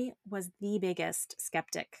I was the biggest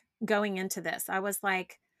skeptic going into this. I was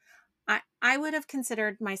like, I would have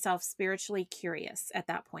considered myself spiritually curious at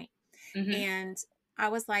that point. Mm-hmm. And I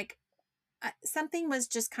was like, something was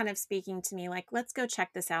just kind of speaking to me, like, let's go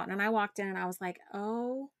check this out. And I walked in and I was like,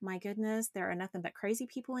 oh my goodness, there are nothing but crazy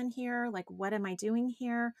people in here. Like, what am I doing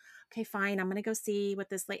here? Okay, fine. I'm going to go see what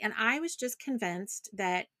this, and I was just convinced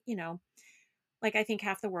that, like I think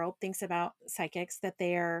half the world thinks about psychics, that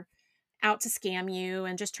they're out to scam you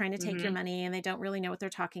and just trying to take your Mm-hmm. money, and they don't really know what they're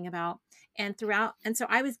talking about. And so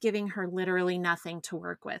I was giving her literally nothing to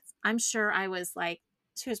work with. I'm sure I was like,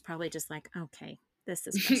 she was probably just like, okay, this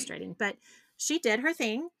is frustrating. But she did her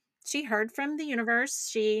thing. She heard from the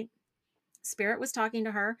universe. Spirit was talking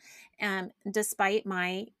to her, despite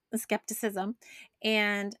my skepticism.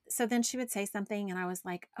 And so then she would say something, and I was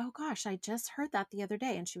like, oh gosh, I just heard that the other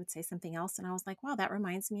day. And she would say something else, and I was like, wow, that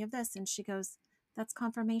reminds me of this. And she goes, that's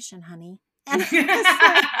confirmation, honey. And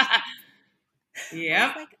I was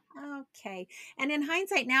Yep. like, okay. And in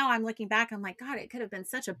hindsight now, I'm looking back, I'm like, God, it could have been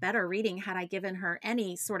such a better reading had I given her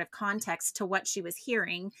any sort of context to what she was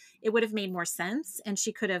hearing. It would have made more sense and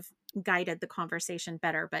she could have guided the conversation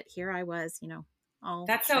better. But here I was, all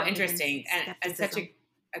That's so shrouded in interesting and such skepticism.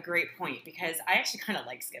 a great point because I actually kind of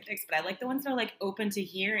like skeptics, but I like the ones that are like open to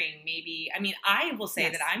hearing maybe. I mean, I will say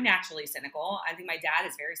that Yes. I'm naturally cynical. I think my dad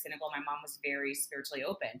is very cynical. My mom was very spiritually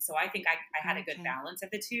open. So I think I had a good Okay. balance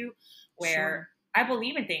of the two where Sure. I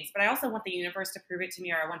believe in things, but I also want the universe to prove it to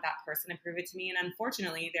me or I want that person to prove it to me. And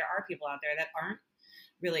unfortunately, there are people out there that aren't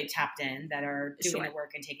really tapped in, that are doing the Sure.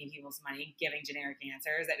 work and taking people's money, giving generic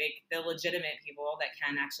answers that make the legitimate people that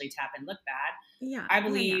can actually tap in look bad. Yeah. I Yeah. Yeah.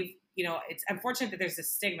 believe, it's unfortunate that there's a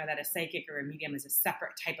stigma that a psychic or a medium is a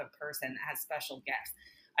separate type of person that has special gifts.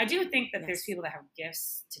 I do think that there's Yes. people that have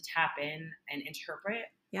gifts to tap in and interpret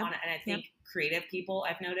Yep. on it. And I Yep. think creative people,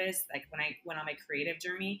 I've noticed, like when I went on my creative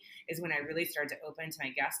journey, is when I really started to open to my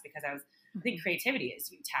gifts because I think creativity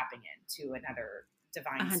is you tapping into another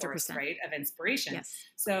divine source, 100%. right, of inspiration. Yes.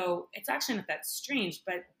 So it's actually not that strange,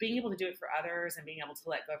 but being able to do it for others and being able to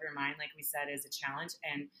let go of your mind, like we said, is a challenge.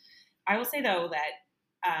 And I will say though that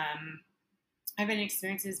I've been in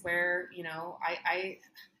experiences where I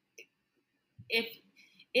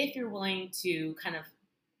if you're willing to kind of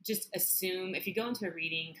just assume, if you go into a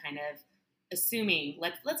reading kind of assuming,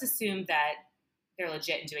 let's assume that they're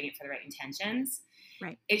legit and doing it for the right intentions.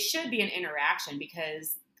 Right. It should be an interaction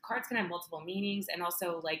because cards can have multiple meanings, and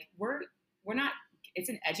also like we're not. It's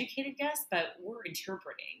an educated guess, but we're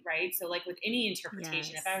interpreting, right? So like with any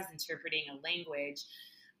interpretation, if I Yes. was interpreting a language,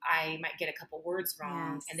 I might get a couple words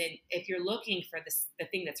wrong. And Yes. then if you're looking for the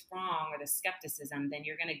thing that's wrong or the skepticism, then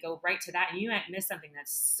you're going to go right to that. And you might miss something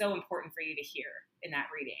that's so important for you to hear in that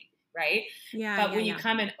reading. Right. Yeah. But Yeah. when you Yeah.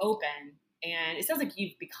 come in open, and it sounds like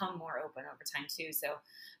you've become more open over time too. So,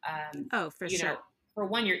 Oh, for sure. for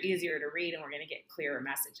one, you're easier to read and we're going to get clearer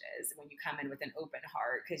messages when you come in with an open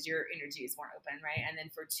heart because your energy is more open. Right. And then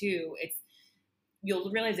for two, you'll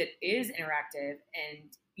realize it is interactive and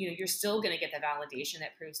you're still going to get the validation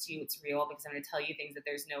that proves to you it's real because I'm going to tell you things that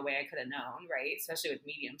there's no way I could have known, right? Especially with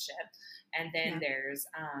mediumship. And then Yeah. there's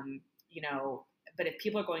but if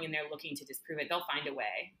people are going in there looking to disprove it, they'll find a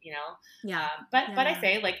way, Yeah. but I Yeah.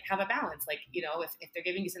 say, like, have a balance. Like, if they're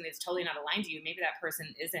giving you something that's totally not aligned to you, maybe that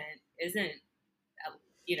person isn't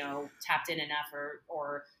tapped in enough,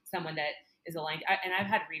 or someone that is aligned. And I've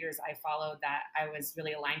had readers I followed that I was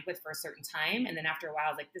really aligned with for a certain time, and then after a while, I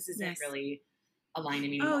was like, this isn't Yes. really aligned to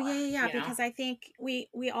me Oh, anymore. yeah, yeah, yeah. Because I think we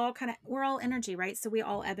all we're all energy, right? So we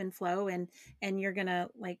all ebb and flow, and you're gonna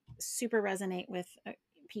like super resonate with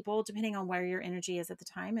people depending on where your energy is at the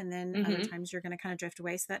time, and then other Mm-hmm. times you're gonna kind of drift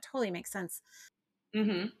away. So that totally makes sense.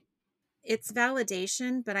 Mm-hmm. It's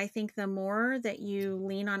validation, but I think the more that you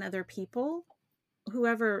lean on other people,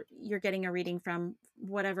 whoever you're getting a reading from,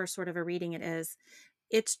 whatever sort of a reading it is,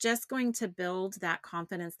 it's just going to build that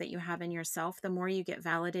confidence that you have in yourself. The more you get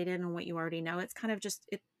validated on what you already know, it's kind of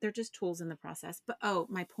they're just tools in the process. But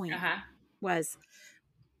my point Uh-huh. was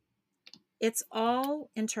it's all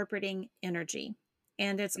interpreting energy,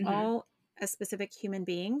 and it's Mm-hmm. all a specific human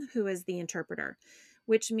being who is the interpreter,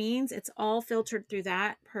 which means it's all filtered through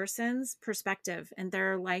that person's perspective and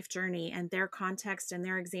their life journey and their context and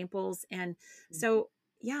their examples. And so,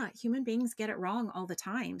 yeah, human beings get it wrong all the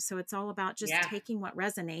time. So it's all about just Yeah. taking what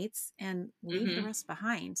resonates and leave the Mm-hmm. rest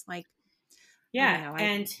behind. Like, I don't Yeah. know.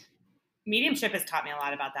 And mediumship has taught me a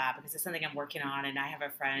lot about that because it's something I'm working on. And I have a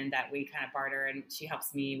friend that we kind of barter, and she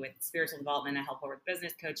helps me with spiritual development. I help her with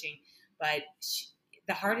business coaching. But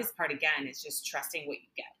the hardest part, again, is just trusting what you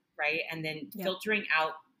get, right? And then Yep. filtering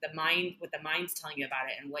out what the mind's telling you about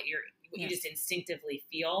it and what you Yes. just instinctively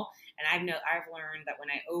feel. And I've learned that when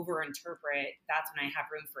I over interpret, that's when I have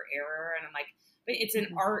room for error. And I'm like, but it's an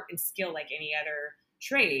Mhm. art and skill like any other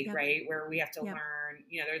trade, Yep. right? Where we have to Yep. learn,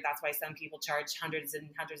 that's why some people charge hundreds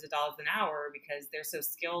and hundreds of dollars an hour because they're so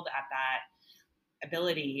skilled at that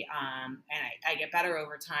ability. And I get better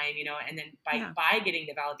over time, and then by getting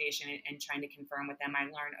the validation and trying to confirm with them, I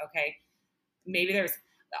learned, okay, maybe there's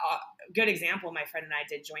a good example. My friend and I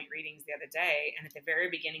did joint readings the other day. And at the very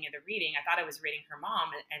beginning of the reading, I thought I was reading her mom,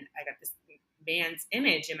 and I got this man's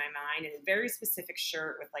image in my mind and a very specific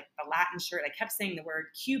shirt with like the Latin shirt. I kept saying the word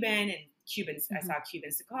Cuban and Cubans. I saw a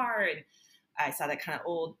Cuban cigar and I saw that kind of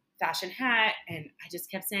old fashioned hat. And I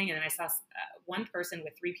just kept saying, and then I saw one person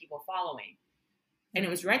with 3 people following. And it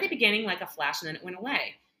was right at the beginning, like a flash, and then it went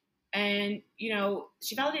away. And,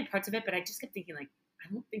 she validated parts of it, but I just kept thinking, like,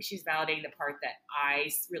 I don't think she's validating the part that I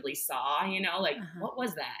really saw, like, what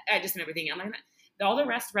was that? I just remember thinking, I'm like, all the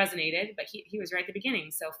rest resonated, but he was right at the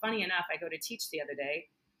beginning. So funny enough, I go to teach the other day.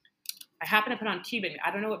 I happened to put on Cuban.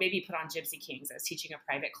 I don't know what baby put on Gypsy Kings. I was teaching a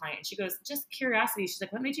private client. And she goes, just curiosity. She's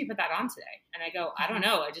like, what made you put that on today? And I go, I don't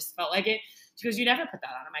know. I just felt like it. She goes, you never put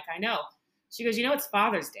that on. I'm like, I know. She goes, it's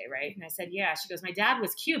Father's Day, right? And I said, yeah. She goes, my dad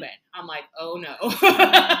was Cuban. I'm like, oh no.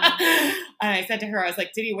 And I said to her, I was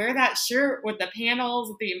like, did he wear that shirt with the panels,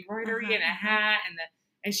 with the embroidery and a hat?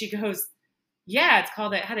 And she goes, yeah,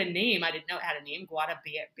 it had a name. I didn't know it had a name,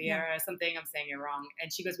 Guadabira or something. I'm saying it wrong.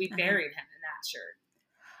 And she goes, we buried him in that shirt.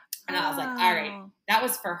 And I was like, all right, that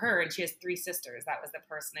was for her. And she has 3 sisters. That was the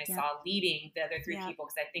person I saw leading the other 3 people,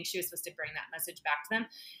 because I think she was supposed to bring that message back to them.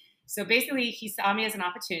 So basically, he saw me as an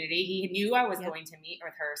opportunity. He knew I was going to meet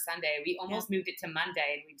with her Sunday. We almost moved it to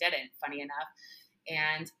Monday, and we didn't, funny enough.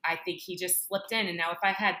 And I think he just slipped in. And now if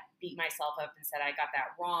I had beat myself up and said I got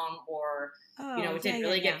that wrong, or, it didn't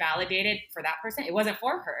really get validated for that person, it wasn't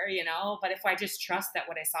for her, but if I just trust that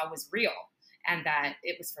what I saw was real and that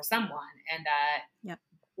it was for someone, and that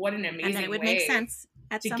what an amazing and it would way make sense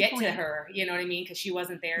to get to her, you know what I mean? Because she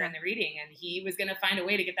wasn't there in the reading, and he was going to find a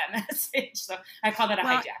way to get that message. So I call that a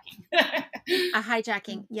hijacking. A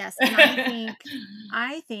hijacking, yes. And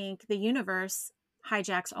I think the universe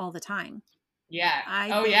hijacks all the time.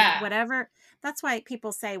 Yeah. Whatever. That's why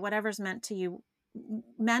people say whatever's meant for you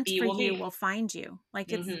will find you. Like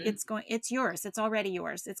it's yours. It's already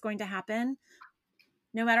yours. It's going to happen,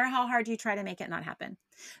 no matter how hard you try to make it not happen.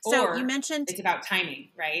 So you mentioned it's about timing,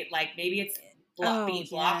 right? Like maybe it's being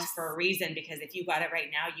blocked for a reason, because if you got it right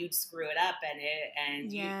now, you'd screw it up,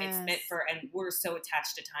 and it's meant for. And we're so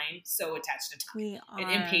attached to time, we are.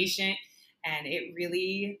 and impatient, and it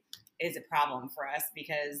really is a problem for us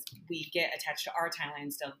because we get attached to our timeline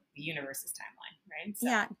instead of the universe's timeline, right?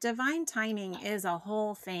 So, divine timing is a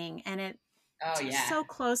whole thing, and it so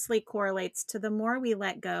closely correlates to the more we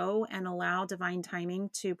let go and allow divine timing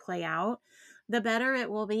to play out, the better it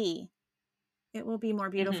will be. It will be more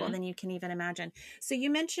beautiful than you can even imagine. So you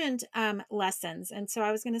mentioned lessons. And so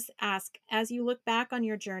I was going to ask, as you look back on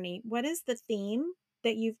your journey, what is the theme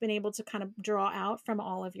that you've been able to kind of draw out from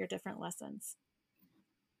all of your different lessons?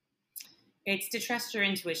 It's to trust your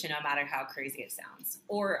intuition no matter how crazy it sounds.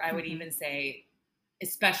 Or I would even say,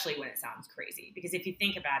 especially when it sounds crazy. Because if you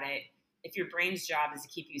think about it, if your brain's job is to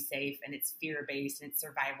keep you safe, and it's fear-based and it's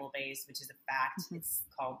survival-based, which is a fact, it's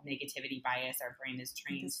called negativity bias. Our brain is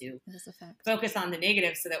trained to focus on the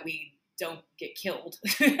negative so that we don't get killed.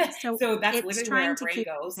 So that's literally where our brain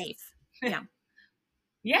goes. Safe.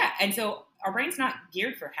 Yeah. And so our brain's not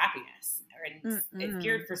geared for happiness, it's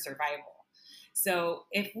geared for survival. So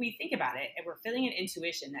if we think about it, and we're feeling an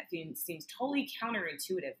intuition that seems totally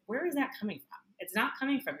counterintuitive, where is that coming from? It's not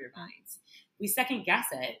coming from your minds. We second guess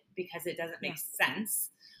it because it doesn't make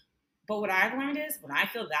sense. But what I've learned is when I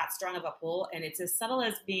feel that strong of a pull, and it's as subtle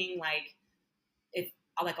as being like,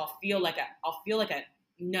 I'll feel like a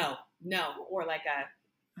no, or like a,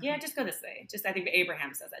 just go this way. I think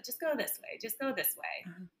Abraham says that, just go this way.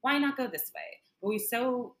 Why not go this way? But we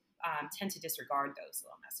so tend to disregard those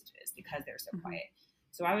little messages because they're so quiet.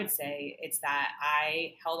 So I would say it's that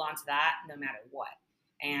I held on to that no matter what.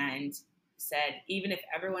 And said, even if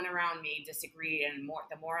everyone around me disagreed, and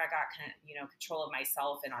the more I got control of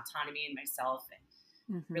myself and autonomy in myself,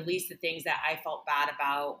 and released the things that I felt bad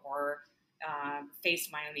about, or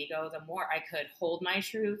faced my own ego, the more I could hold my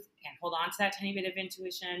truth and hold on to that tiny bit of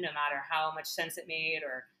intuition, no matter how much sense it made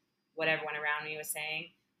or what everyone around me was saying.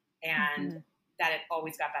 And that it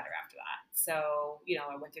always got better after that. So,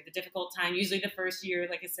 I went through the difficult time, usually the first year,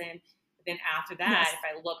 like I said. Then after that, if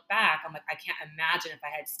I look back, I'm like, I can't imagine if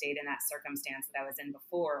I had stayed in that circumstance that I was in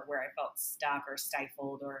before, where I felt stuck or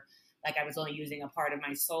stifled, or like I was only using a part of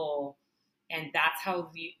my soul. And that's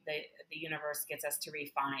how the universe gets us to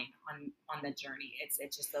refine on the journey. It's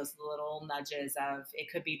just those little nudges of,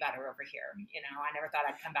 it could be better over here. I never thought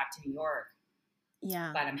I'd come back to New York.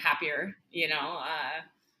 Yeah. But I'm happier, and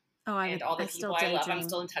all the people I love, I'm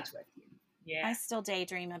still in touch with. Yeah. I still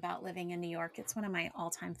daydream about living in New York. It's one of my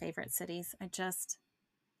all-time favorite cities.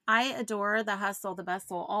 I adore the hustle, the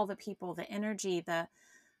bustle, all the people, the energy, the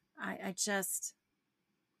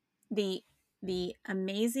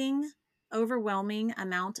amazing, overwhelming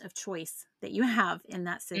amount of choice that you have in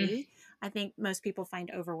that city. I think most people find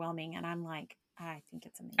overwhelming, and I'm like, I think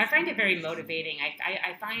it's amazing. I find it very motivating.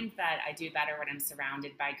 I find that I do better when I'm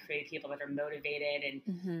surrounded by creative people that are motivated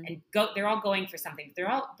and they're all going for something.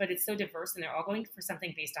 But it's so diverse, and they're all going for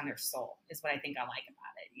something based on their soul is what I think I like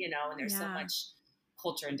about it, and there's so much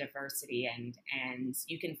culture and diversity, and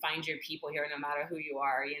you can find your people here no matter who you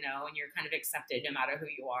are, and you're kind of accepted no matter who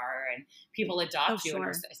you are, and people adopt you,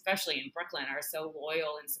 and especially in Brooklyn, are so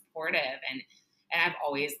loyal and supportive, And I've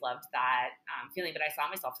always loved that feeling, but I saw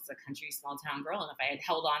myself as a country, small town girl. And if I had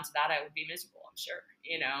held on to that, I would be miserable, I'm sure,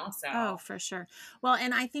 Oh, so. for sure. Well,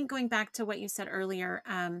 and I think going back to what you said earlier,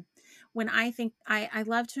 when I think I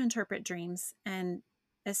love to interpret dreams, and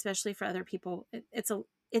especially for other people, it's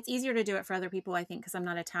easier to do it for other people, I think, because I'm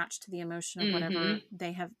not attached to the emotion of whatever Mm-hmm.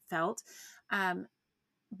 they have felt. Um,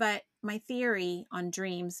 but my theory on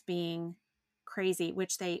dreams being crazy,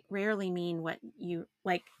 which they rarely mean what you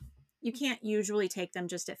like, you can't usually take them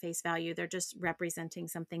just at face value. They're just representing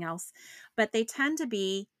something else, but they tend to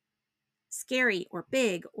be scary or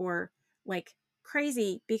big or like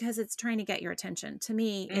crazy because it's trying to get your attention. To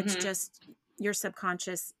me, it's Mm-hmm. just your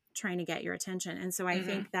subconscious trying to get your attention. And so I Mm-hmm.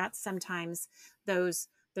 think that's sometimes those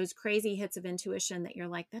crazy hits of intuition that you're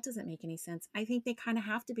like, that doesn't make any sense. I think they kind of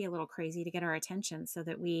have to be a little crazy to get our attention so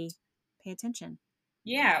that we pay attention.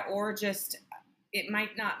 Yeah, or just it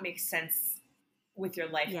might not make sense with your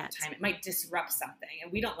life at the Yet. time. It might disrupt something,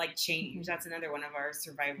 and we don't like change. Hmm. That's another one of our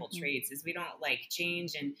survival Hmm. traits is we don't like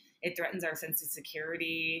change, and it threatens our sense of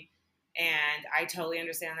security. And I totally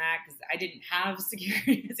understand that because I didn't have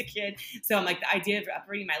security as a kid. So I'm like the idea of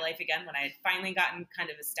operating my life again when I had finally gotten kind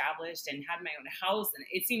of established and had my own house, and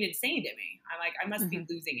it seemed insane to me. I'm like, I must Hmm. be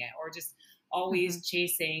losing it, or just Hmm. always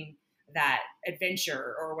chasing that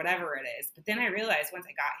adventure or whatever it is. But then I realized once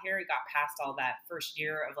I got here, I got past all that first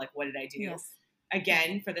year of like, what did I do? Yes. Yep.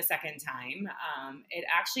 Again for the second time. It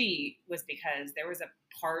actually was because there was a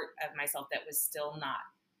part of myself that was still not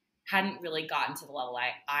hadn't really gotten to the level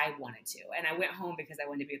I wanted to. And I went home because I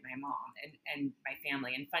wanted to be with my mom and my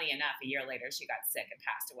family. And funny enough, a year later she got sick and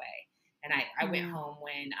passed away. And I went Mm. home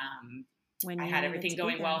When I you had needed everything to be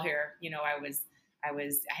going there. well here.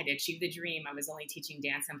 I had achieved the dream. I was only teaching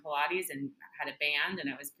dance and Pilates and had a band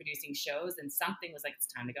and I was producing shows and something was like, it's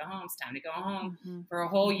time to go home. It's time to go home. Hmm. For a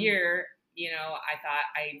whole Hmm. year, I thought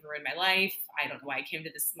I ruined my life. I don't know why I came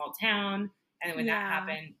to this small town. And when that Yeah.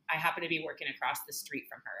 happened, I happened to be working across the street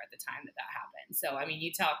from her at the time that happened. So, I mean,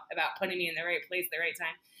 you talk about putting me in the right place, the right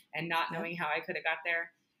time, and not Yep. knowing how I could have got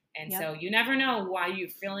there. And Yep. so you never know why you're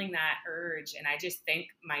feeling that urge. And I just thank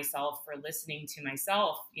myself for listening to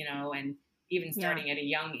myself, and even Yeah. starting at a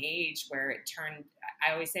young age where it turned,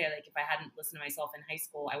 I always say, like, if I hadn't listened to myself in high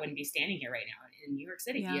school, I wouldn't be standing here right now in New York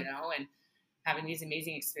City, Yeah. and having these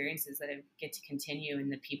amazing experiences that I get to continue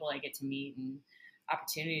and the people I get to meet and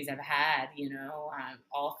opportunities I've had,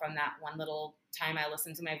 all from that one little time I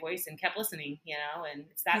listened to my voice and kept listening, and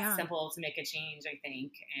it's that Yeah. simple to make a change, I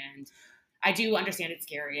think. And I do understand it's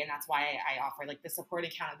scary, and that's why I offer like the support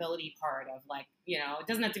accountability part of like, it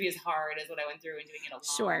doesn't have to be as hard as what I went through and doing it alone.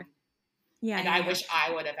 Sure. Yeah. And Yeah. I Yeah. wish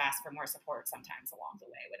I would have asked for more support sometimes along the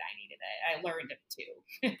way when I needed it. I learned it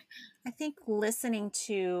too. I think listening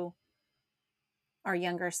to our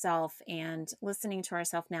younger self and listening to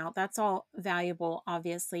ourselves now, that's all valuable,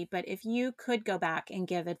 obviously. But if you could go back and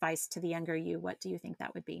give advice to the younger you, what do you think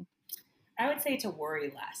that would be? I would say to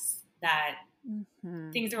worry less, that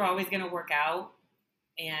Hmm. things are always going to work out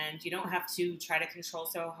and you don't have to try to control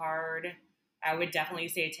so hard. I would definitely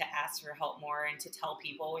say to ask for help more and to tell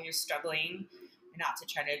people when you're struggling and not to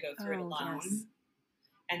try to go through it Oh, yes. alone.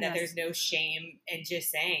 And that there's Yes. no shame in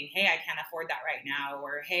just saying, hey, I can't afford that right now.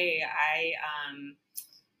 Or, hey,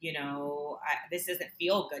 this doesn't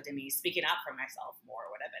feel good to me. Speaking up for myself more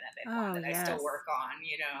would have been a big one Oh, that I still yes. work on.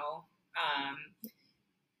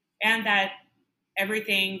 And that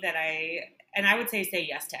everything and I would say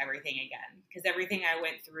yes to everything again, because everything I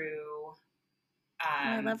went through, Oh,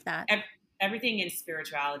 I um, love that. everything in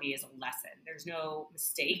spirituality is a lesson. There's no Hmm.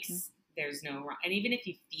 mistakes. There's no wrong. And even if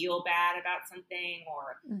you feel bad about something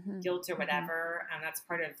or Hmm. guilt or Hmm. whatever, that's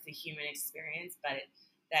part of the human experience. But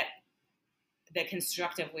that the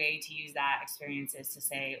constructive way to use that experience is to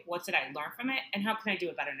say, what did I learn from it, and how can I do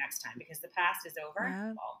it better next time? Because the past is over.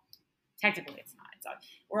 Yeah. Well, technically, it's not.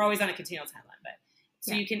 We're always on a continual timeline, but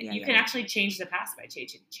so Yeah. you can Yeah. you Yeah. can Yeah. actually change the past by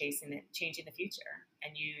changing the future,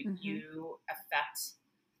 and Hmm.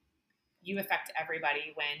 you affect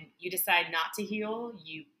everybody when you decide not to heal.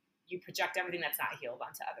 You project everything that's not healed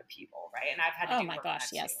onto other people, right? And I've had to Oh do my work on gosh. that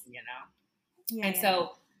too, Yes. Yeah. And Yeah. Yeah.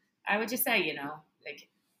 so I would just say, like,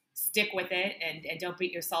 stick with it and don't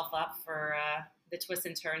beat yourself up for the twists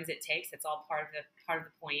and turns it takes. It's all part of the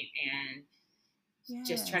point, and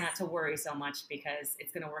just try not Yes. to worry so much because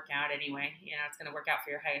it's going to work out anyway. It's going to work out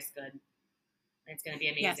for your highest good. It's going to be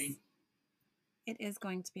amazing. Yes. It is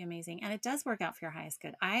going to be amazing. And it does work out for your highest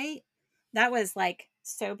good. That was like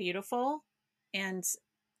so beautiful and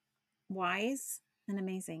wise and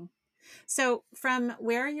amazing. So, from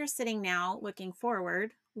where you're sitting now, looking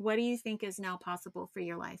forward, what do you think is now possible for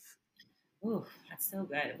your life? Ooh, that's so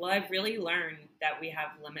good. Well, I've really learned that we have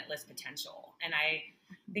limitless potential. And I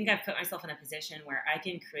think I've put myself in a position where I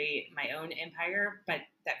can create my own empire, but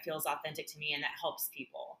that feels authentic to me and that helps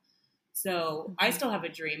people. So I Mm-hmm. still have a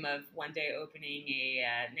dream of one day opening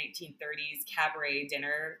a 1930s cabaret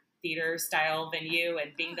dinner theater style venue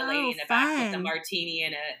and being the lady Oh, in the back with the fun. martini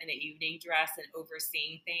and an evening dress and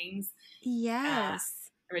overseeing things. Uh, Yes.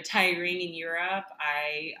 Retiring in Europe,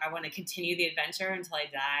 I want to continue the adventure until I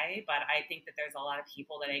die, but I think that there's a lot of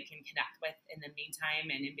people that I can connect with in the meantime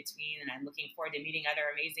and in between, and I'm looking forward to meeting other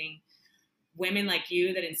amazing women like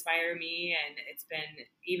you that inspire me. And it's been,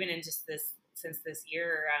 even in just this, since this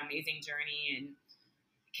year, amazing journey and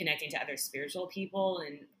connecting to other spiritual people.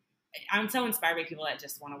 And I'm so inspired by people that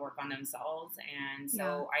just want to work on themselves. And Yeah.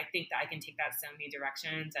 so I think that I can take that so many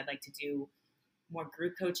directions. I'd like to do more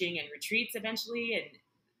group coaching and retreats eventually. And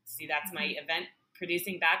see, that's my Mm-hmm. event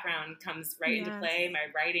producing background comes right into Yes. play.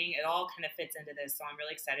 My writing, it all kind of fits into this. So I'm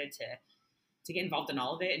really excited to get involved in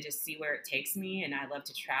all of it and just see where it takes me. And I love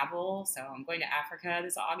to travel. So I'm going to Africa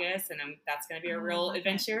this August, and that's going to be a Oh, I real love it.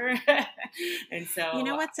 adventure. And You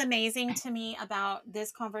know so, what's amazing to me about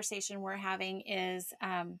this conversation we're having is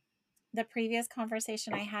the previous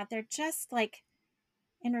conversation I had. They're just like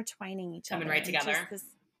intertwining each coming other right and just together. this.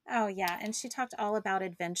 Oh, yeah. And she talked all about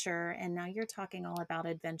adventure, and now you're talking all about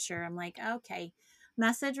adventure. I'm like, okay,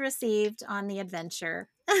 message received on the adventure.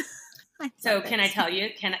 I love So can I it. tell you,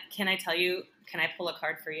 can I tell you, can I pull a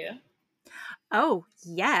card for you? Oh,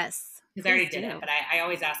 yes. Because I Please already did it, do. but I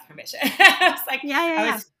always ask permission. I was like, Yeah, yeah, I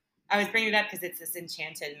yeah. was I was bringing it up because it's this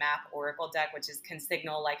enchanted map oracle deck, which can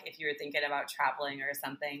signal like if you were thinking about traveling or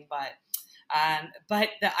something. But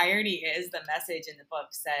the irony is the message in the book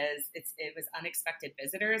says it was unexpected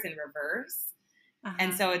visitors in reverse.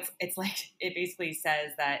 And Uh-huh. so it's like it basically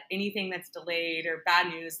says that anything that's delayed or bad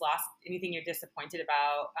news, lost, anything you're disappointed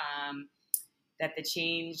about, that the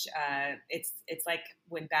change, it's like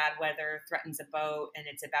when bad weather threatens a boat, and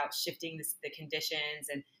it's about shifting the conditions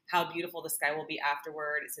and how beautiful the sky will be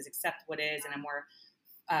afterward. It says accept what is, and a more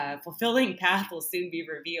fulfilling path will soon be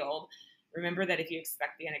revealed. Remember that if you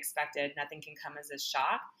expect the unexpected, nothing can come as a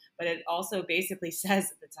shock. But it also basically says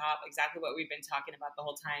at the top exactly what we've been talking about the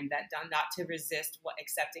whole time, that not to resist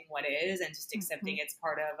accepting what is, and just Mm-hmm. accepting it's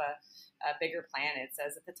part of a bigger plan. It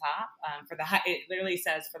says at the top, it literally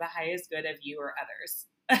says for the highest good of you or others.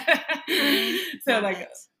 I So love like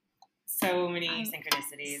it. so many I'm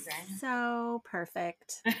synchronicities, so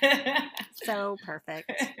perfect. right? So perfect.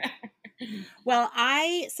 Well,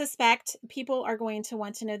 I suspect people are going to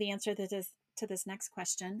want to know the answer to this next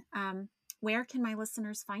question. Where can my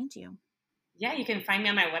listeners find you? Yeah, you can find me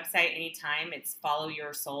on my website anytime. It's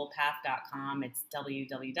followyoursoulpath.com. It's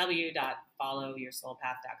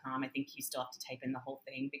www.followyoursoulpath.com. I think you still have to type in the whole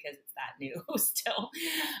thing because it's that new still.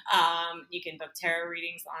 You can book tarot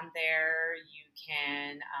readings on there. You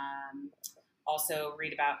can also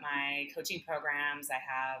read about my coaching programs. I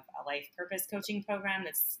have a life purpose coaching program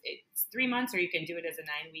it's 3 months, or you can do it as a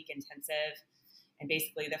 9-week intensive. And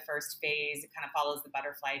basically the first phase, it kind of follows the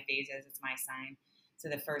butterfly phases. It's my sign. So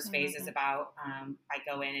the first I phase love is it. about, I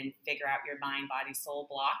go in and figure out your mind, body, soul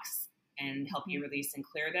blocks and help Mm-hmm. you release and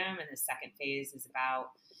clear them. And the second phase is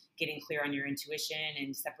about getting clear on your intuition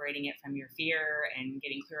and separating it from your fear and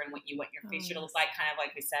getting clear on what you want your Oh, future to look yes. like. Kind of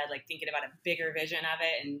like we said, like thinking about a bigger vision of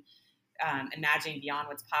it and imagining beyond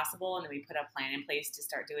what's possible. And then we put a plan in place to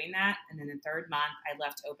start doing that. And then the third month, I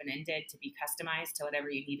left open-ended to be customized to whatever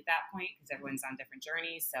you need at that point, because everyone's on different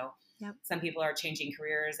journeys. So Yep. some people are changing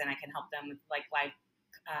careers, and I can help them with like live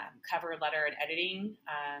cover letter and editing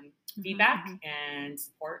feedback Mm-hmm. and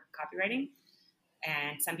support copywriting.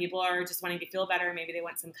 And some people are just wanting to feel better. Maybe they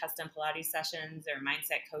want some custom Pilates sessions or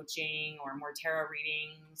mindset coaching or more tarot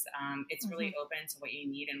readings. It's Mm-hmm. really open to what you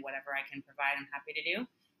need, and whatever I can provide, I'm happy to do.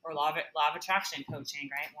 Or law of attraction coaching,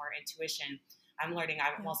 right? More intuition. I'm learning.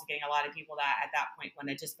 I'm Yep. also getting a lot of people that at that point want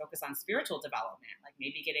to just focus on spiritual development, like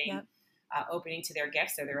maybe getting Yep. opening to their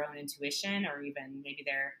gifts or their own intuition, or even maybe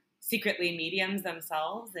they're secretly mediums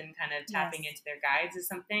themselves and kind of tapping Yes. into their guides is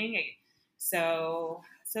something. So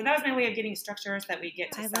that was my way of getting structure so that we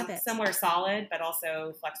get to I love it. somewhere solid, but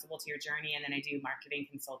also flexible to your journey. And then I do marketing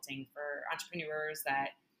consulting for entrepreneurs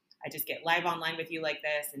that I just get live online with you like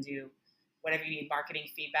this and do whatever you need, marketing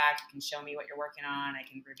feedback. You can show me what you're working on. I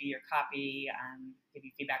can review your copy, give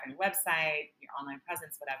you feedback on your website, your online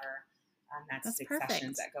presence, whatever. That's That's 6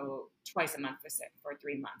 sessions perfect. that go twice a month for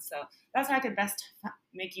 3 months. So that's how I could best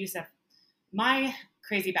make use of my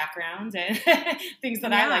crazy background and things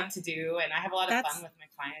that I Yeah. like to do. And I have a lot of fun That's with my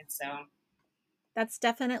clients. So that's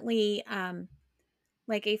definitely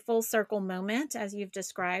like a full circle moment, as you've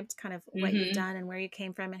described, kind of what you've Mm-hmm. done and where you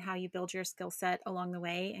came from and how you build your skill set along the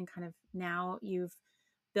way. And kind of now you've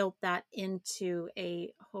built that into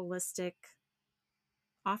a holistic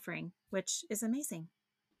offering, which is amazing.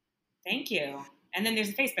 Thank you. And then there's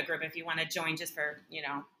a Facebook group if you want to join just for,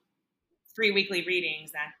 free weekly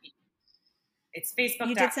readings. That it's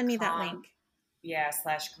You did send me that facebook.com, link. yeah,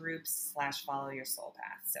 /groups/follow your soul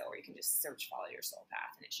path. So, or you can just search follow your soul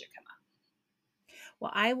path and it should come up.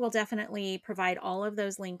 Well, I will definitely provide all of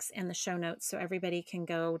those links in the show notes so everybody can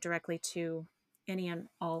go directly to any and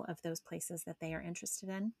all of those places that they are interested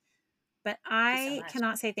in. But Thank you so I much.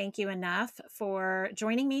 cannot say thank you enough for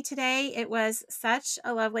joining me today. It was such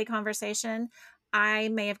a lovely conversation. I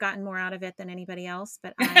may have gotten more out of it than anybody else,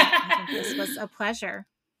 but I think this was a pleasure.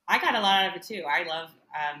 I got a lot out of it too. I love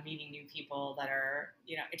meeting new people that are,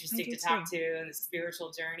 I interesting do to too. talk to in the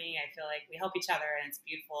spiritual journey. I feel like we help each other and it's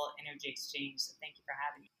beautiful energy exchange. So thank you for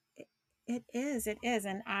having me. It is. It is.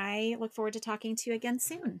 And I look forward to talking to you again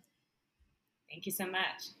soon. Thank you so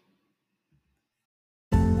much.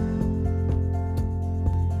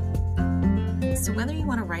 So whether you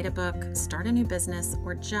want to write a book, start a new business,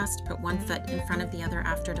 or just put one foot in front of the other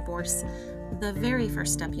after divorce, the very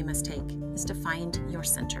first step you must take is to find your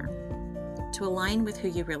center, to align with who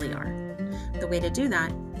you really are. The way to do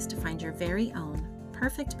that is to find your very own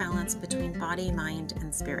perfect balance between body, mind,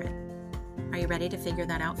 and spirit. Are you ready to figure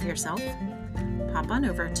that out for yourself? Pop on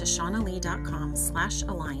over to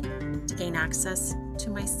shaunalee.com/align to gain access to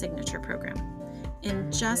my signature program.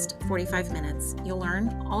 In just 45 minutes, you'll learn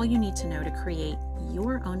all you need to know to create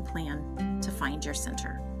your own plan to find your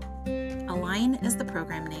center. Align is the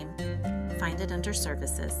program name. Find it under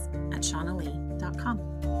services at shaunalee.com.